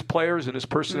knows his players and his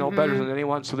personnel better than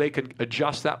anyone, so they can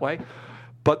adjust that way.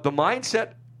 But the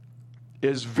mindset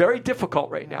is very difficult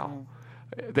right now.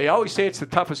 They always say it's the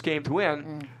toughest game to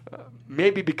win,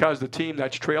 maybe because the team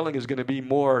that's trailing is going to be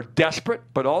more desperate,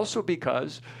 but also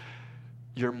because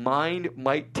your mind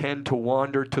might tend to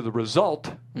wander to the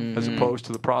result as opposed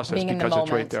to the process being because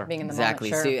it's right there. Exactly.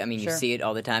 Sure. See, you see it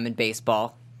all the time in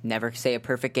baseball. Never say a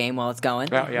perfect game while it's going.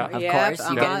 Yeah. Of course.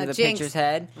 You get into the pitcher's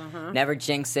head. Never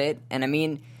jinx it.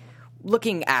 And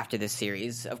looking after this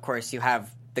series, of course, you have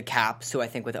the Caps, who I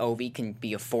think with Ovi can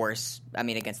be a force.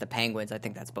 Against the Penguins, I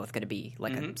think that's both going to be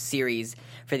like a series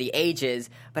for the ages.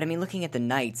 But looking at the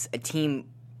Knights, a team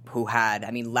who had,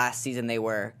 last season they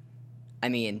were,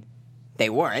 they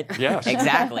weren't. Yes.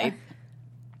 Exactly.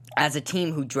 As a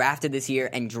team who drafted this year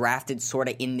and drafted sort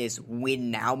of in this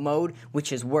win-now mode,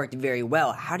 which has worked very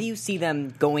well, how do you see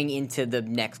them going into the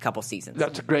next couple seasons?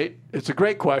 It's a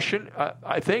great question.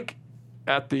 I think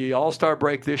at the All-Star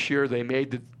break this year, they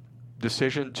made the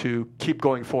decision to keep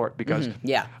going for it because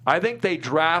I think they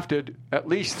drafted at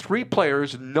least 3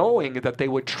 players knowing that they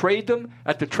would trade them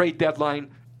at the trade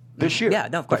deadline this year. Yeah,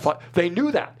 no, of course. They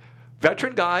knew that.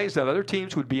 Veteran guys that other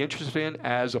teams would be interested in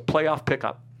as a playoff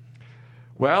pickup.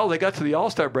 Well, they got to the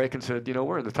All-Star break and said,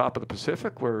 we're in the top of the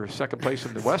Pacific. We're second place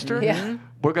in the Western.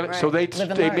 We're going to. So they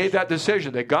made that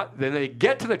decision. Then they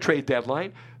get to the trade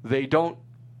deadline. They don't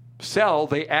sell.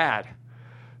 They add.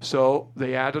 So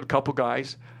they added a couple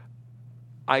guys.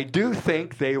 I do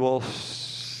think they will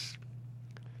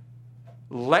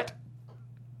let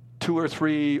 2 or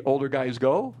 3 older guys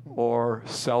go or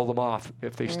sell them off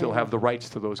if they still have the rights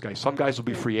to those guys. Some guys will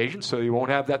be free agents, so you won't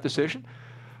have that decision.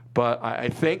 But I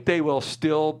think they will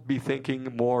still be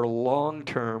thinking more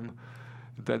long-term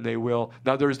than they will.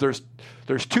 Now, there's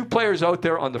 2 players out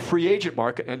there on the free agent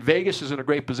market, and Vegas is in a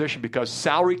great position because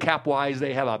salary cap-wise,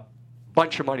 they have a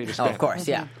bunch of money to spend. Oh, of course,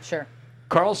 yeah. Sure.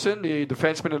 Carlson, the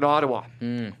defenseman in Ottawa,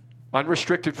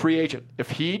 unrestricted free agent.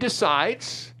 If he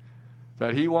decides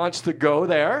that he wants to go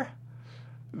there,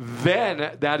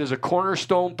 then that is a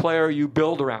cornerstone player you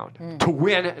build around to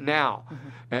win now.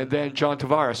 And then John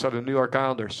Tavares out of the New York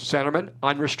Islanders, centerman,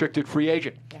 unrestricted free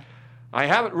agent. Yeah. I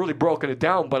haven't really broken it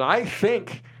down, but I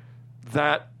think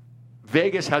that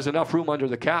Vegas has enough room under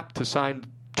the cap to sign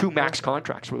 2 max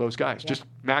contracts for those guys. Just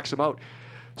max them out.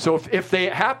 So if they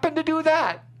happen to do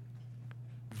that,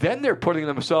 then they're putting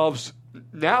themselves,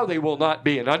 now they will not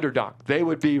be an underdog. They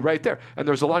would be right there. And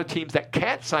there's a lot of teams that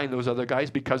can't sign those other guys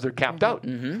because they're capped out.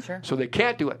 Sure. So they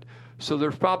can't do it. So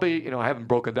there's probably, I haven't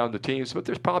broken down the teams, but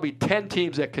there's probably 10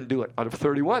 teams that can do it out of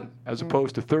 31, as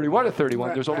opposed to 31 to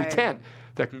 31. There's only 10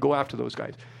 that can go after those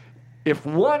guys. If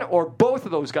one or both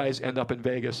of those guys end up in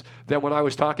Vegas, then what I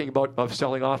was talking about of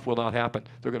selling off will not happen.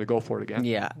 They're going to go for it again.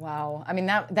 Yeah. Wow.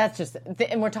 That's just,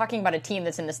 and we're talking about a team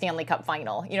that's in the Stanley Cup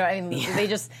final. They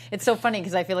just, it's so funny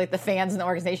because I feel like the fans and the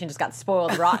organization just got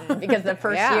spoiled rotten because the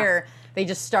first year they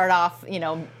just start off,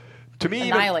 to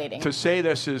me, annihilating. Even to say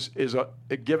this is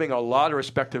giving a lot of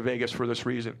respect to Vegas for this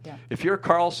reason. Yeah. If you're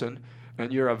Carlson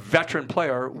and you're a veteran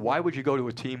player, why would you go to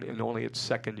a team in only its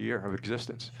second year of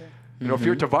existence? Sure. If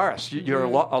you're Tavares, you're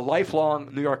a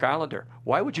lifelong New York Islander.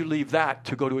 Why would you leave that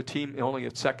to go to a team in only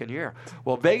its second year?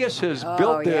 Well, Vegas has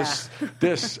built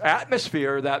this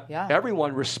atmosphere that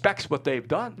everyone respects what they've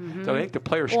done. So I think the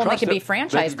players trust it. Well, they can be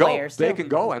franchise players, too. They can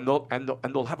go, and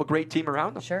they'll have a great team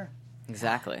around them. Sure.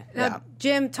 Exactly. Now,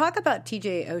 Jim, talk about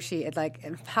TJ Oshie,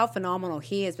 and how phenomenal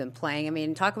he has been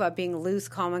playing. Talk about being loose,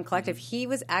 calm, and collective. He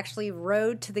was actually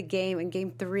rode to the game in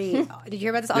Game 3. Did you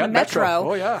hear about this? On the Metro.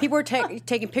 Oh, yeah. People were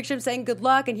taking pictures saying good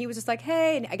luck, and he was just like,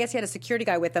 hey. And I guess he had a security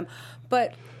guy with him.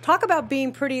 But talk about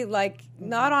being pretty,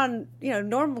 not on,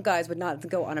 normal guys would not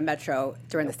go on a Metro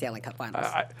during the Stanley Cup Finals.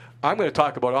 I'm going to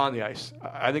talk about on the ice.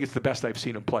 I think it's the best I've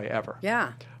seen him play ever.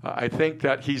 Yeah. I think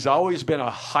that he's always been a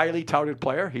highly touted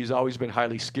player. He's always been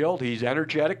highly skilled. He's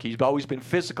energetic. He's always been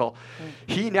physical.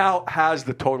 He now has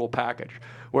the total package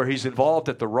where he's involved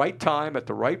at the right time, at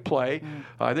the right play.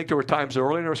 I think there were times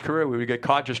early in his career where we would get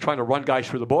caught just trying to run guys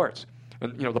through the boards.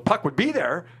 And, the puck would be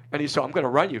there, and he said, I'm going to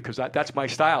run you because that's my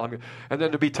style. And then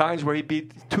there'd be times where he'd be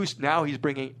now he's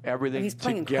bringing everything He's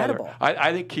playing together. incredible.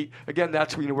 I think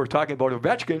that's when we're talking about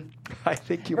Ovechkin. I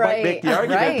think you might make the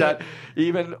argument that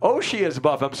even Oshie is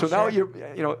above him. So now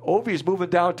Ovi's moving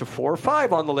down to 4 or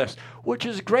 5 on the list, which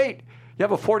is great. You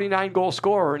have a 49-goal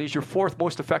scorer, and he's your 4th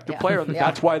most effective player, and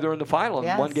that's why they're in the final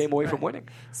and 1 game away from winning.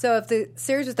 So if the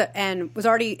series was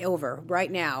already over right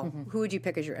now, who would you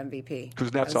pick as your MVP?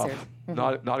 Kuznetsov,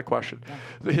 not a question.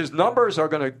 Yeah. His numbers are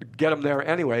going to get him there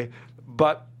anyway,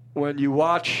 but when you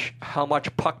watch how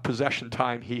much puck possession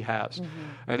time he has,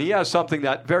 and he has something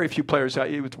that very few players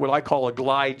have, what I call a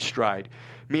glide stride,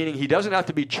 meaning he doesn't have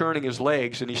to be churning his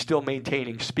legs, and he's still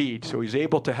maintaining speed, so he's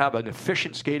able to have an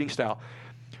efficient skating style.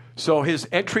 So his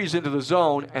entries into the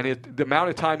zone and the amount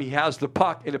of time he has the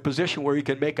puck in a position where he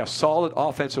can make a solid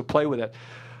offensive play with it,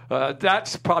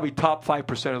 that's probably top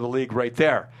 5% of the league right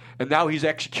there. And now he's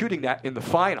executing that in the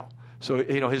final. So,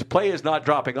 his play is not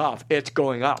dropping off. It's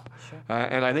going up. Sure.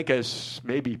 And I think as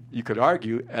maybe you could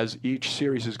argue, as each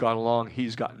series has gone along,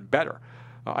 he's gotten better.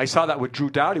 I saw that with Drew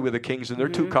Doughty with the Kings in their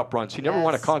 2 cup runs. He never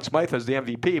won a Conn Smythe as the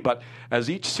MVP, but as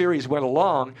each series went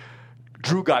along,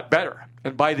 Drew got better.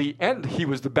 And by the end, he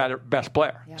was the best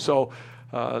player. Yeah. So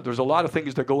there's a lot of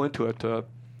things that go into it.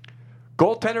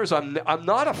 Goaltenders, I'm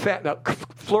not a fan. Now,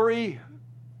 Fleury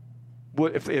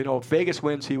would, if Vegas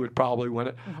wins, he would probably win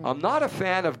it. I'm not a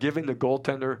fan of giving the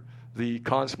goaltender the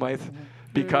Conn Smythe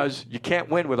because you can't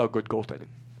win without good goaltending.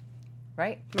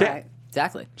 Right. Right.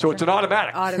 Exactly. So it's an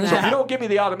automatic. So if you don't give me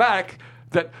the automatic,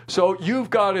 so you've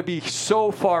got to be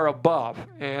so far above.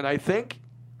 And I think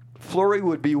Fleury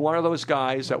would be one of those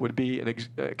guys that would be an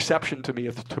exception to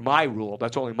me to my rule.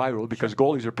 That's only my rule because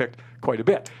goalies are picked quite a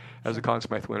bit as a Conn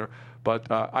Smythe winner. But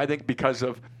I think because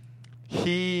of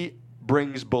he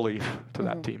brings belief to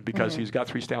that team because he's got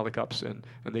 3 Stanley Cups and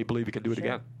they believe he can do it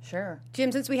again. Sure.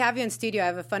 Jim, since we have you in studio, I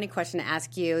have a funny question to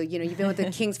ask you. You've been with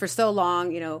the Kings for so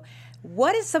long.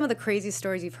 What is some of the crazy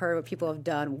stories you've heard what people have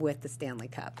done with the Stanley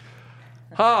Cup?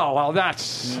 Oh, well,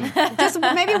 that's... Just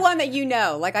maybe one that you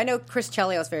know. Like, I know Chris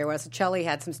Chelios very well, so Chelly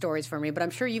had some stories for me, but I'm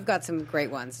sure you've got some great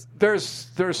ones.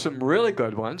 There's some really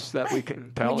good ones that we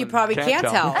can tell. You probably can't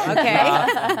tell, okay?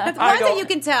 Ones that you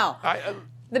can tell.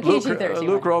 The PG-13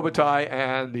 Luc Robitaille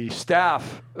and the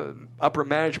staff, upper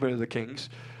management of the Kings,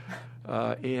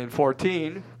 in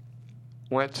 2014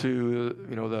 went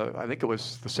to, I think it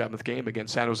was the 7th game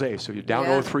against San Jose. So you're down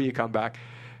 0-3, you come back.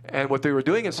 And what they were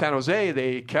doing in San Jose,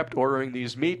 they kept ordering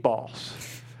these meatballs,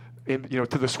 to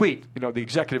the suite. The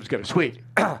executives get a suite.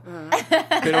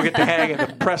 They don't get to hang in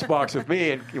the press box with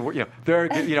me, and they're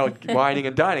whining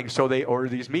and dining. So they order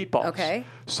these meatballs. Okay.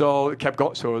 So it kept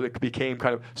going. So it became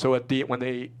kind of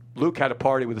when Luke had a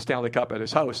party with the Stanley Cup at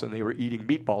his house, and they were eating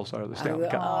meatballs out of the Stanley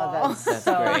Cup. Oh, that's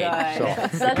so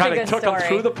good. So Such it kind a good of took story. them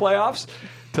through the playoffs.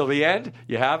 Till the end,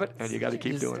 you have it, and you got to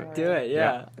keep doing it. Do it,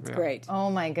 yeah. It's great. Oh,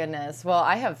 my goodness. Well,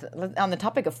 I have, on the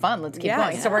topic of fun, let's keep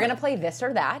going. So we're going to play This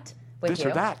or That with This you.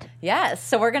 or That? Yes.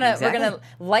 So we're going to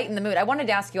lighten the mood. I wanted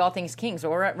to ask you all things Kings,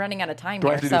 but we're running out of time Do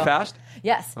here. I have to do fast?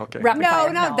 Yes. Okay. Rapid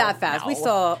fire. Not that fast.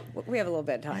 No. We have a little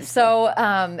bit of time. So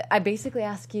I basically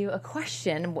ask you a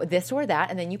question, this or that,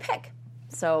 and then you pick.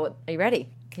 So are you ready?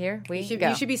 Here we go.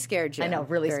 You should be scared, Jim. I know,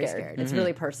 really Very scared. It's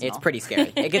really personal. It's pretty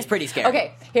scary. It gets pretty scary.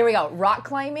 Okay, here we go. Rock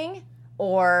climbing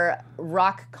or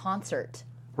rock concert?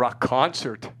 Rock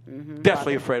concert.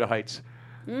 Definitely afraid of heights.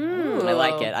 I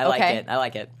like it. I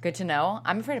like it. Good to know.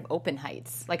 I'm afraid of open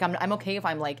heights. Like I'm okay if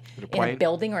I'm like in a plane?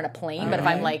 building or in a plane, but if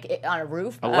I'm like on a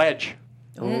roof, A ledge.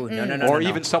 Oh, no. Or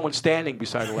even someone standing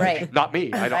beside a ledge. Right. Not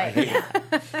me. I don't. I hate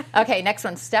it. Okay, next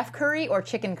one. Steph Curry or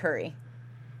chicken curry?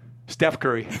 Steph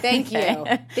Curry. Thank you.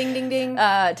 Ding, ding, ding.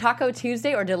 Taco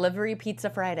Tuesday or delivery pizza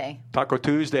Friday? Taco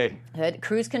Tuesday. Good.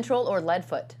 Cruise control or lead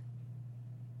foot?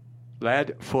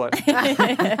 Lead foot.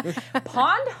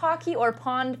 Pond hockey or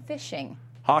pond fishing?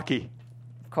 Hockey.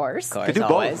 Of course. Could do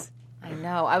always. both. I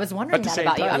know. I was wondering At the that same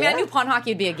about you. time. I mean, I knew pond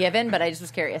hockey would be a given, but I just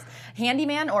was curious.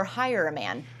 Handyman or hire a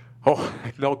man? Oh,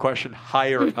 no question.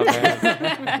 Hire a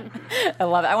man. I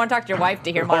love it. I want to talk to your wife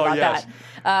to hear more about yes.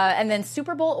 that. And then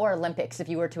Super Bowl or Olympics if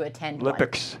you were to attend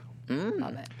Olympics.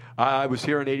 Love it. I was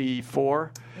here in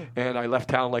 '84, and I left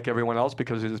town like everyone else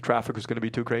because the traffic was going to be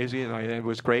too crazy, and it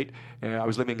was great. And I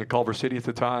was living in Culver City at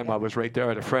the time. I was right there. I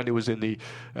had a friend who was at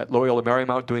Loyola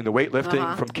Marymount doing the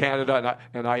weightlifting from Canada,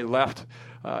 and I left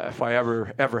if I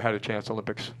ever had a chance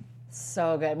Olympics.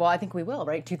 So good. Well, I think we will,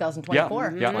 right?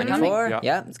 2024. Yeah. 24.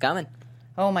 Yeah, it's coming.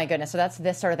 Oh my goodness! So that's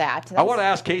this or that. I want to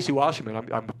ask Casey Wasserman. I'm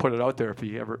going to put it out there if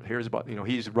he ever hears about.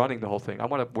 He's running the whole thing. I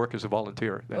want to work as a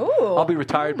volunteer. Ooh. I'll be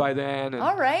retired by then. And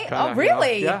all right. kinda, Oh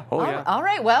really? Yeah. Oh yeah. All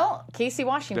right. Well, Casey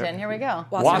Washington. Here we go.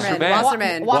 Wasserman.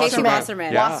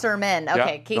 Wasserman. Yeah. Wasserman. Okay,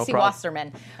 Yeah, Casey no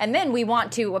Wasserman. And then we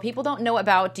want to. What people don't know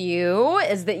about you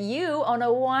is that you own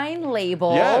a wine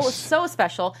label. Yes. So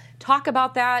special. Talk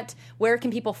about that. Where can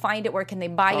people find it? Where can they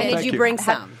buy it? Did you bring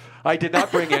some? I did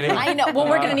not bring any. I know. Well,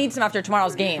 we're going to need some after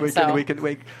tomorrow's game.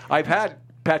 I've had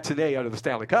Pat-Sine out of the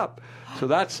Stanley Cup, so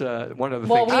that's one of the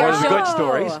Well, things. One of the good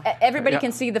stories. Everybody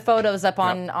can see the photos up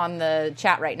on the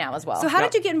chat right now as well. So how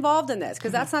did you get involved in this?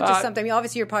 Because that's not just something.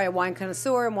 Obviously, you're probably a wine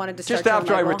connoisseur and wanted to start. Just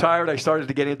after I retired, I started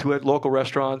to get into it. Local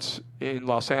restaurants in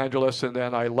Los Angeles, and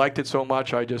then I liked it so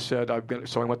much, I just said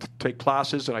so I went to take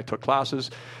classes, and I took classes.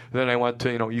 Then I went to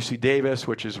UC Davis,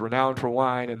 which is renowned for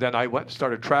wine, and then I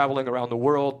started traveling around the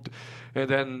world. And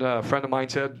then a friend of mine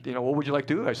said, what would you like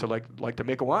to do? I said, like to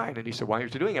make a wine. And he said, why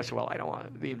aren't you doing it? I said, well, I don't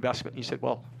want the investment. And he said,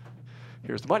 well,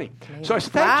 here's the money. Amazing. So I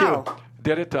said, thank you.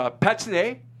 Did it.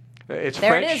 Pat-Sine. It's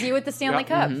there French. It is, you with the Stanley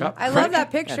Cup. Mm-hmm. I love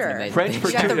that picture. French for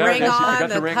you got two. the ring on,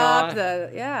 the ring cup.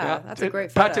 That's a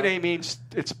great photo. Pat-Sine means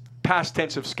it's past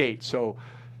tense of skate. So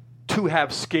to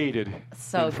have skated.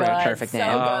 So in French. Perfect name.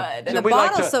 So good. And the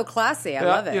bottle's so classy. I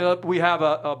love it. We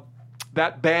have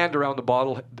that band around the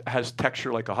bottle has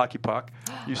texture like a hockey puck.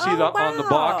 You see that on the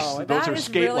box. Those are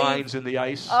skate lines in the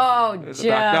ice. Oh,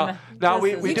 Jim. Now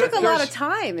we took a lot of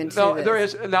time into this. There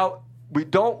is. Now, we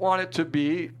don't want it to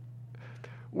be.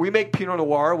 We make Pinot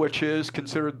Noir, which is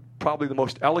considered probably the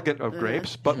most elegant of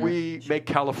grapes, but we make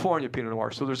California Pinot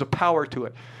Noir, so there's a power to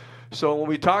it. So when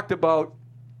we talked about,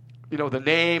 the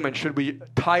name and should we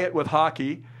tie it with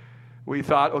hockey, we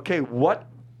thought, okay, what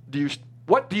do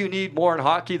you need more in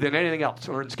hockey than anything else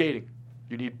or in skating?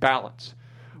 You need balance.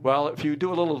 Well, if you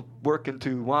do a little work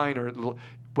into wine or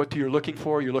what you're looking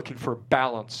for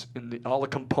balance in all the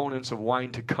components of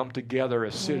wine to come together,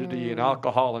 acidity and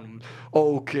alcohol and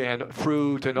oak and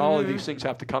fruit and all of these things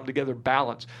have to come together,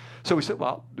 balance. So we said,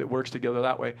 well, it works together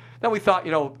that way. Then we thought,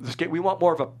 the skate, we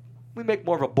make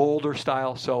more of a bolder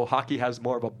style, so hockey has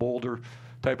more of a bolder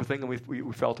type of thing, and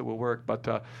we felt it would work.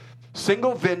 But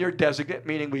single vineyard designate,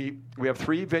 meaning we have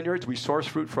 3 vineyards we source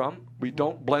fruit from. We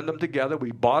don't blend them together.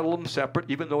 We bottle them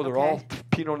separate, even though they're all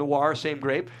Pinot Noir, same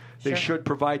grape. They should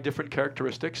provide different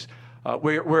characteristics.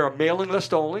 We're a mailing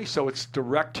list only, so it's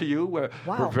direct to you.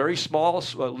 We're very small,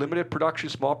 limited production,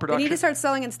 small production. You need to start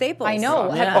selling in Staples. I know.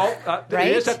 Right?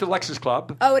 It is at the Lexus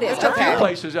Club. Oh, it is. There's a few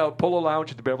places out. Polo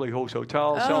Lounge at the Beverly Hills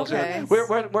Hotel sells it.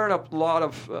 We're in a lot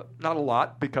of, not a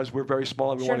lot, because we're very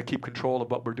small and we want to keep control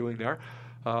of what we're doing there.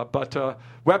 But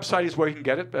website is where you can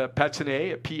get it.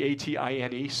 Pat-Sine,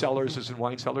 P-A-T-I-N-E, sellers is in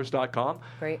winesellers.com.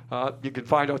 Great. You can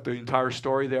find out the entire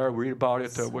story there, read about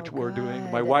it, which we're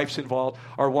doing. My wife's involved.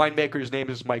 Our winemaker's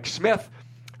name is Mike Smith,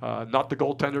 not the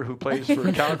goaltender who plays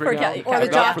for Calgary now. Or the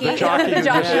not jockey. for the jockey who's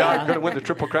The going to win the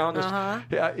Triple Crown.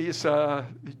 He's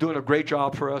doing a great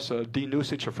job for us. Dean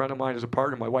Nusich, a friend of mine, is a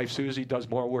partner. My wife, Susie, does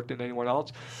more work than anyone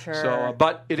else. Sure. So,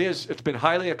 but it's been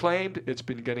highly acclaimed. It's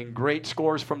been getting great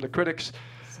scores from the critics.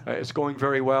 It's going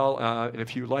very well. And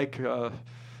if you like...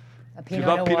 If you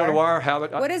love Pinot Noir, have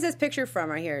it. What is this picture from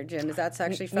right here, Jim? Is that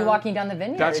actually from? You walking down the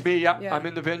vineyard? That's me, yeah. I'm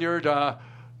in the vineyard.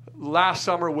 Last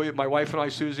summer, my wife and I,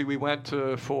 Susie, we went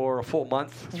for a full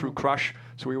month through Crush.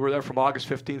 So we were there from August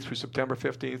 15th through September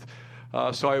 15th.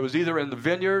 So I was either in the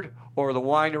vineyard or the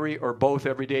winery or both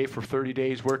every day for 30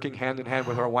 days, working hand in hand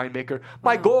with our winemaker.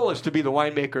 My goal is to be the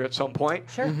winemaker at some point.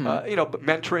 Sure. But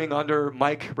mentoring under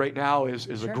Mike right now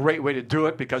is a great way to do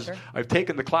it because I've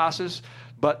taken the classes.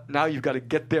 But now you've got to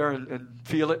get there and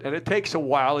feel it, and it takes a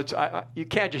while. You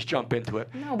can't just jump into it.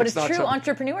 No, but it's true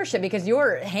entrepreneurship because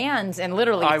your hands and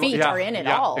literally feet are in it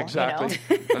all. Exactly.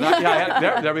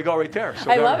 There we go, right there.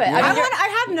 So I love it.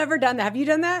 I have never done that. Have you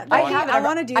done that? I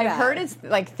want to do that. I've heard it's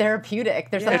like therapeutic.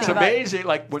 There's something it's amazing.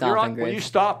 Like when you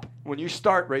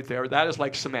start right there, that is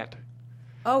like cement.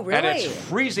 Oh, really? And it's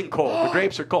freezing cold. The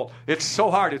grapes are cold. It's so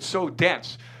hard. It's so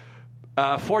dense.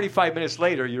 45 minutes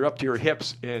later, you're up to your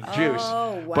hips in juice.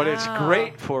 Oh, wow. But it's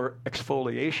great for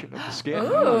exfoliation of the skin. Ooh,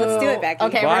 let's do it, Becky.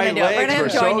 Okay, My we're going to do it. We're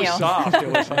legs going were to join so you.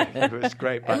 soft. It was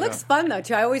great. It looks fun, though,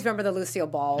 too. I always remember the Lucille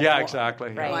Ball. Yeah,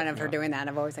 exactly. One of her doing that.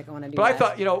 I've always I want to do but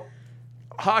that. I thought,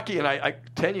 hockey, and I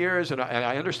 10 years, and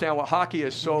I understand what hockey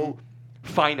is so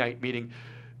finite, meaning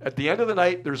at the end of the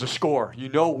night, there's a score.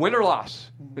 Win or loss.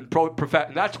 And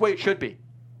that's the way it should be.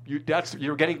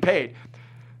 You're getting paid.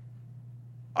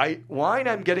 Wine,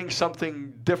 I'm getting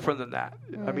something different than that.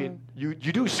 I mean, you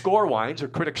do score wines, or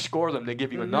critics score them. They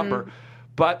give you a number.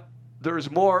 But there's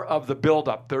more of the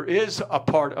build-up. There is a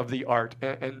part of the art,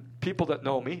 and people that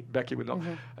know me, Becky would know,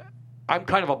 I'm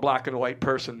kind of a black and white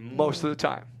person most of the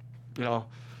time. You know,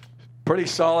 pretty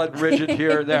solid, rigid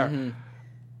here and there.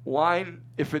 Wine,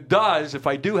 if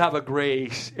I do have a gray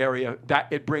area, that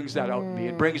it brings that out in me.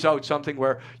 It brings out something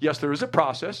where, yes, there is a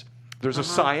process, there's a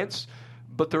science,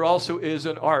 but there also is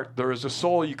an art. There is a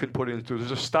soul you can put into it.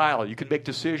 There's a style. You can make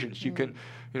decisions. You can,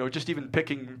 just even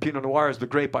picking Pinot Noir as the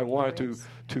grape I wanted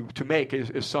to make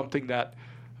is something that,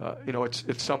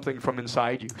 it's something from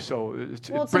inside you. So it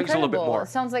brings a little bit more. It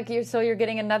sounds like you're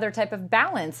getting another type of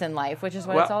balance in life, which is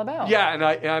what it's all about. Yeah, and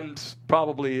I'm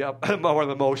probably one of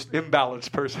the most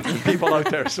imbalanced people out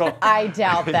there. So I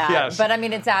doubt that. Yes. But I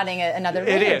mean, it's adding another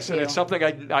layer. It is, to and you. it's something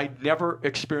I never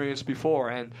experienced before,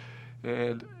 and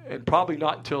probably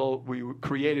not until we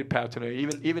created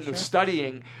Patinee. Even in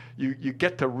studying, you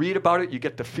get to read about it, you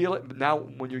get to feel it. But now,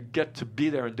 when you get to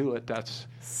be there and do it, that's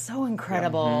so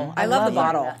incredible. I love the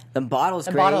bottle. The bottle's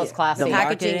great. The bottle is classic. The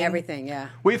packaging, everything, yeah.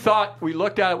 We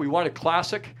looked at it, we wanted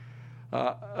classic.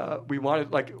 We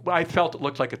wanted, I felt it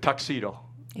looked like a tuxedo.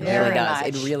 It really does.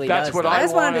 It really does. That's what I I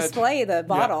just want wanted. to display the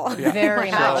bottle. Yeah.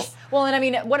 Very nice. Well, and I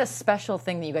mean, what a special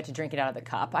thing that you got to drink it out of the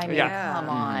cup. I mean, come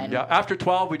on. Yeah, after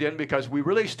 12 we didn't, because we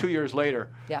released 2 years later.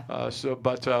 Yeah.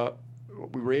 But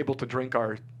we were able to drink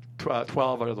our 12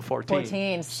 out of the 14.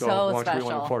 14, so once special.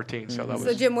 we went 14, so that was.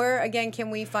 So Jim, where again can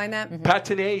we find that?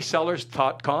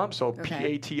 PatineCellars.com. So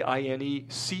Okay.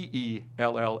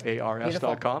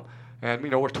 PatineCellars.com. And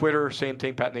we're Twitter, same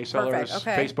thing, Patinee Cellars.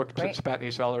 Okay. Facebook,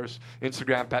 Patinee Cellars.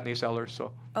 Instagram, Patinee Cellars.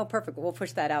 So. Oh, perfect. We'll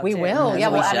push that out. We too. will. Yeah,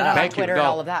 we'll add it on Thank you. Twitter and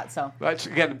all of that. So. That's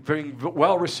again very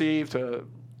well received. Thank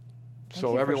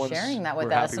So you everyone's for sharing that with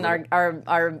we're us, happy and with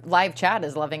our live chat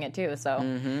is loving it too. So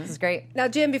this is great. Now,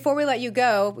 Jim, before we let you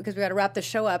go, because we got to wrap the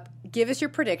show up, give us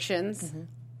your predictions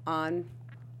on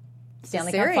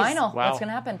Stanley the Cup series. final. Wow. What's going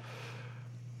to happen?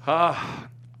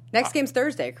 Next game's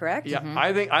Thursday, correct? Yeah,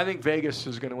 I think Vegas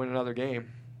is going to win another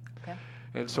game. Okay.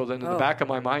 And so then in the back of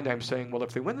my mind, I'm saying, well,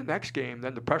 if they win the next game,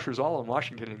 then the pressure's all on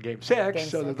Washington in Game 6.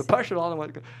 So the pressure's all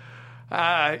on.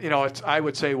 I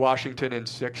would say Washington in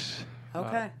 6.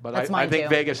 Okay. But That's I mine think too.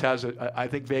 Vegas has I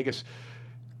think Vegas.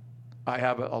 I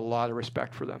have a lot of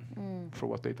respect for them for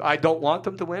what they. I don't want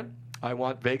them to win. I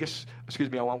want I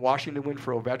want Washington to win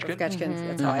for Ovechkin.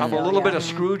 That's how I I'm feel, a little bit yeah. of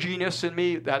Scrooginess in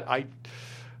me that I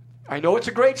know it's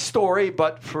a great story,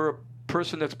 but for a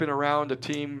person that's been around a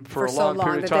team for a so long long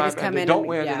period of that they time just come and they in don't and-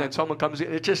 win, yeah. and then someone comes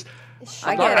in, it just.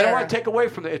 I I get don't it. want to take away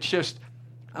from it. It's just.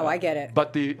 I get it.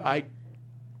 But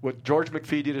what George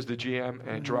McPhee did as the GM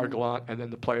and Gerard Gallant and then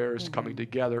the players coming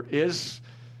together is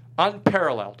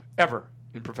unparalleled ever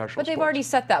in professional But they've sports. already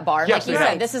set that bar. Yes, like you they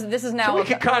said, have. this is now. So we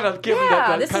can kind of give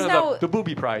them the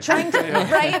booby prize. Trying to,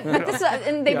 right? But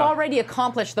and they've Yeah. already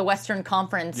accomplished the Western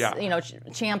Conference, Yeah.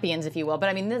 champions, if you will. But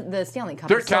I mean, the Stanley Cup.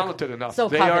 They're is talented enough. So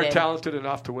They coveted. are talented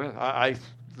enough to win.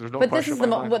 There's no But this question is in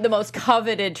my mind. the most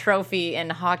coveted trophy in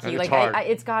hockey. And it's like hard.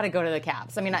 it's got to go to the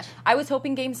Caps. I mean, I was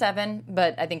hoping Game 7,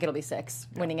 but I think it'll be 6,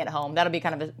 winning at home. That'll be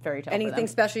kind of a very tough. for Anything them.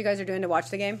 special you guys are doing to watch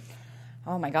the game?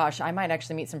 Oh my gosh, I might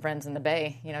actually meet some friends in the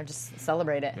Bay. Just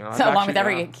celebrate it. I'm So, along with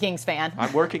actually, every Kings fan.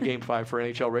 I'm working Game 5 for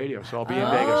NHL Radio, so I'll be in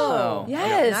Vegas. Oh,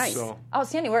 yes. Nice. So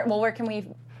Outstanding. Where can we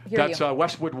hear that's you?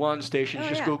 Westwood One Station.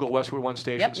 Just yeah. Google Westwood One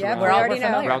Station. Yep. Yeah, We're already know.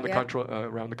 familiar. around the Yeah. country.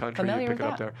 Around the country, Familiar you pick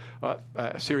with it up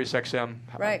there. Sirius XM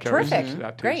Right. carries Terrific.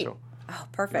 that too. Great. So. Oh,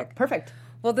 perfect. Perfect.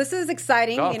 Well, this is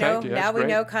exciting. Oh, thank you. Now That's we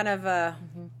great. know kind of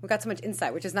we got so much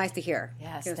insight, which is nice to hear.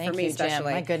 Yes, for thank me you, Jim.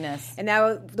 especially. My goodness. And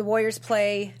now the Warriors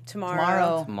play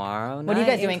tomorrow. Tomorrow What are you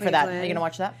night. guys doing for that? Are Cleveland. you going to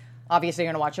watch that? Obviously, you're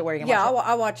going to watch it. Where are you going to Yeah, watch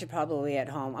I'll watch it probably at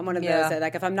home. I'm one of Yeah. those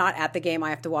that, if I'm not at the game, I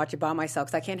have to watch it by myself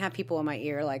because I can't have people in my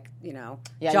ear, Yeah, you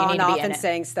need jawing to be off in and it.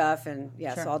 saying stuff. And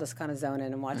Sure. so I'll just kind of zone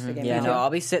in and watch the game. Yeah, no, I'll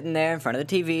be sitting there in front of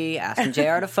the TV, asking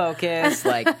JR to focus.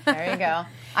 Like, it? There you go.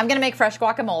 I'm going to make fresh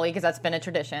guacamole because that's been a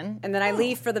tradition. And then I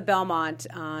leave for the Belmont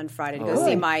on Friday to go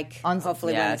see Mike,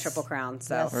 hopefully win the Yes. Triple Crown.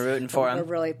 So We're rooting for him. We're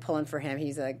really pulling for him.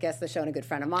 He's a guest of the show and a good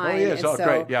friend of mine. Oh, he is. And Oh, so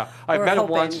great. Yeah. I we're met him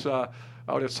hoping- once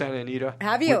out at Santa Anita.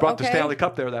 Have you? We brought the Okay. Stanley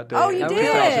Cup there that day. Oh, you in did?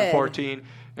 2014.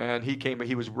 And he came.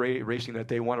 He was racing that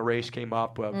day. Won a race. Came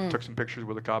up. Took some pictures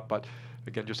with the cup. But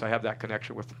again, I have that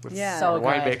connection with Yeah. So the good.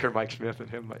 winemaker Mike Smith and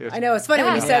him. I know. It's funny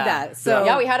when you said that. So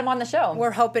yeah, we had him on the show.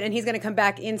 we're hoping, and he's going to come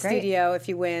back in Great. studio if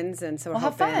he wins. And so we're Well,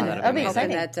 have hoping, fun. That'll be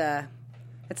hoping exciting. that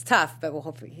it's tough, but we'll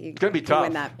hope he gonna be can tough.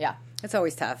 win that. Yeah. It's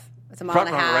always tough. It's a mile Front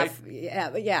and a runner, half. Yeah,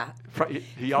 but yeah.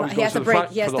 He always He goes has to to the break.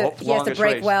 front He has for the to longest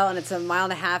break race. well, and it's 1.5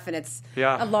 miles, and it's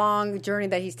Yeah. a long journey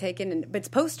that he's taken. But it's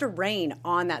supposed to rain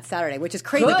on that Saturday, which is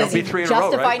crazy. Good. because It'll be 3 in a row,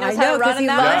 Justify right? knows I how know to run because in he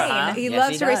that loves rain. he Yes,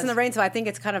 loves he to race does. in the rain. So I think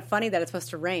it's kind of funny that it's supposed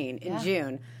to rain in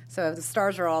June. So the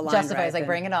stars are all aligned. Justify right is like, then.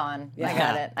 bring it on. I Yeah.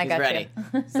 got it. I He's got ready.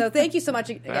 you. So thank you so much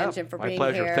again, Yeah, Jim, for my being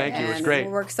pleasure. here. Thank you. It was And great.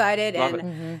 We're excited, Love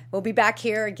and it. we'll be back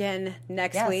here again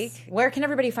next Yes. week. Where can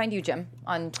everybody find you, Jim?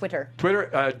 On Twitter.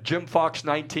 Twitter, Jim Fox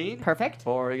 19. Perfect.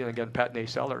 Or again, Pat Nay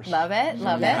Sellers. Love it.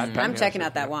 Love Yeah. it. I'm checking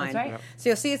out that wine. That's right. So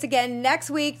you'll see us again next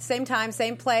week, same time,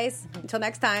 same place. Until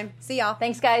next time, see y'all.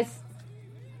 Thanks, guys.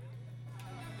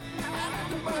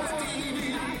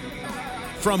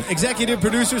 From executive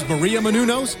producers Maria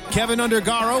Menounos, Kevin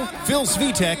Undergaro, Phil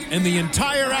Svitek, and the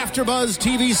entire AfterBuzz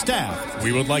TV staff,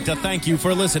 we would like to thank you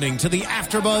for listening to the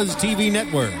AfterBuzz TV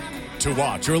network. To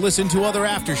watch or listen to other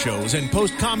after shows and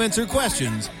post comments or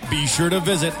questions, be sure to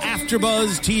visit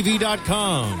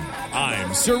AfterBuzzTV.com.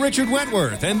 I'm Sir Richard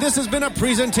Wentworth, and this has been a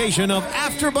presentation of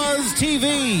AfterBuzz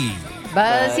TV.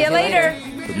 Buzz you later.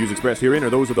 The views expressed herein are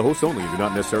those of the hosts only and do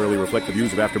not necessarily reflect the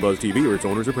views of AfterBuzz TV or its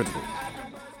owners or principals.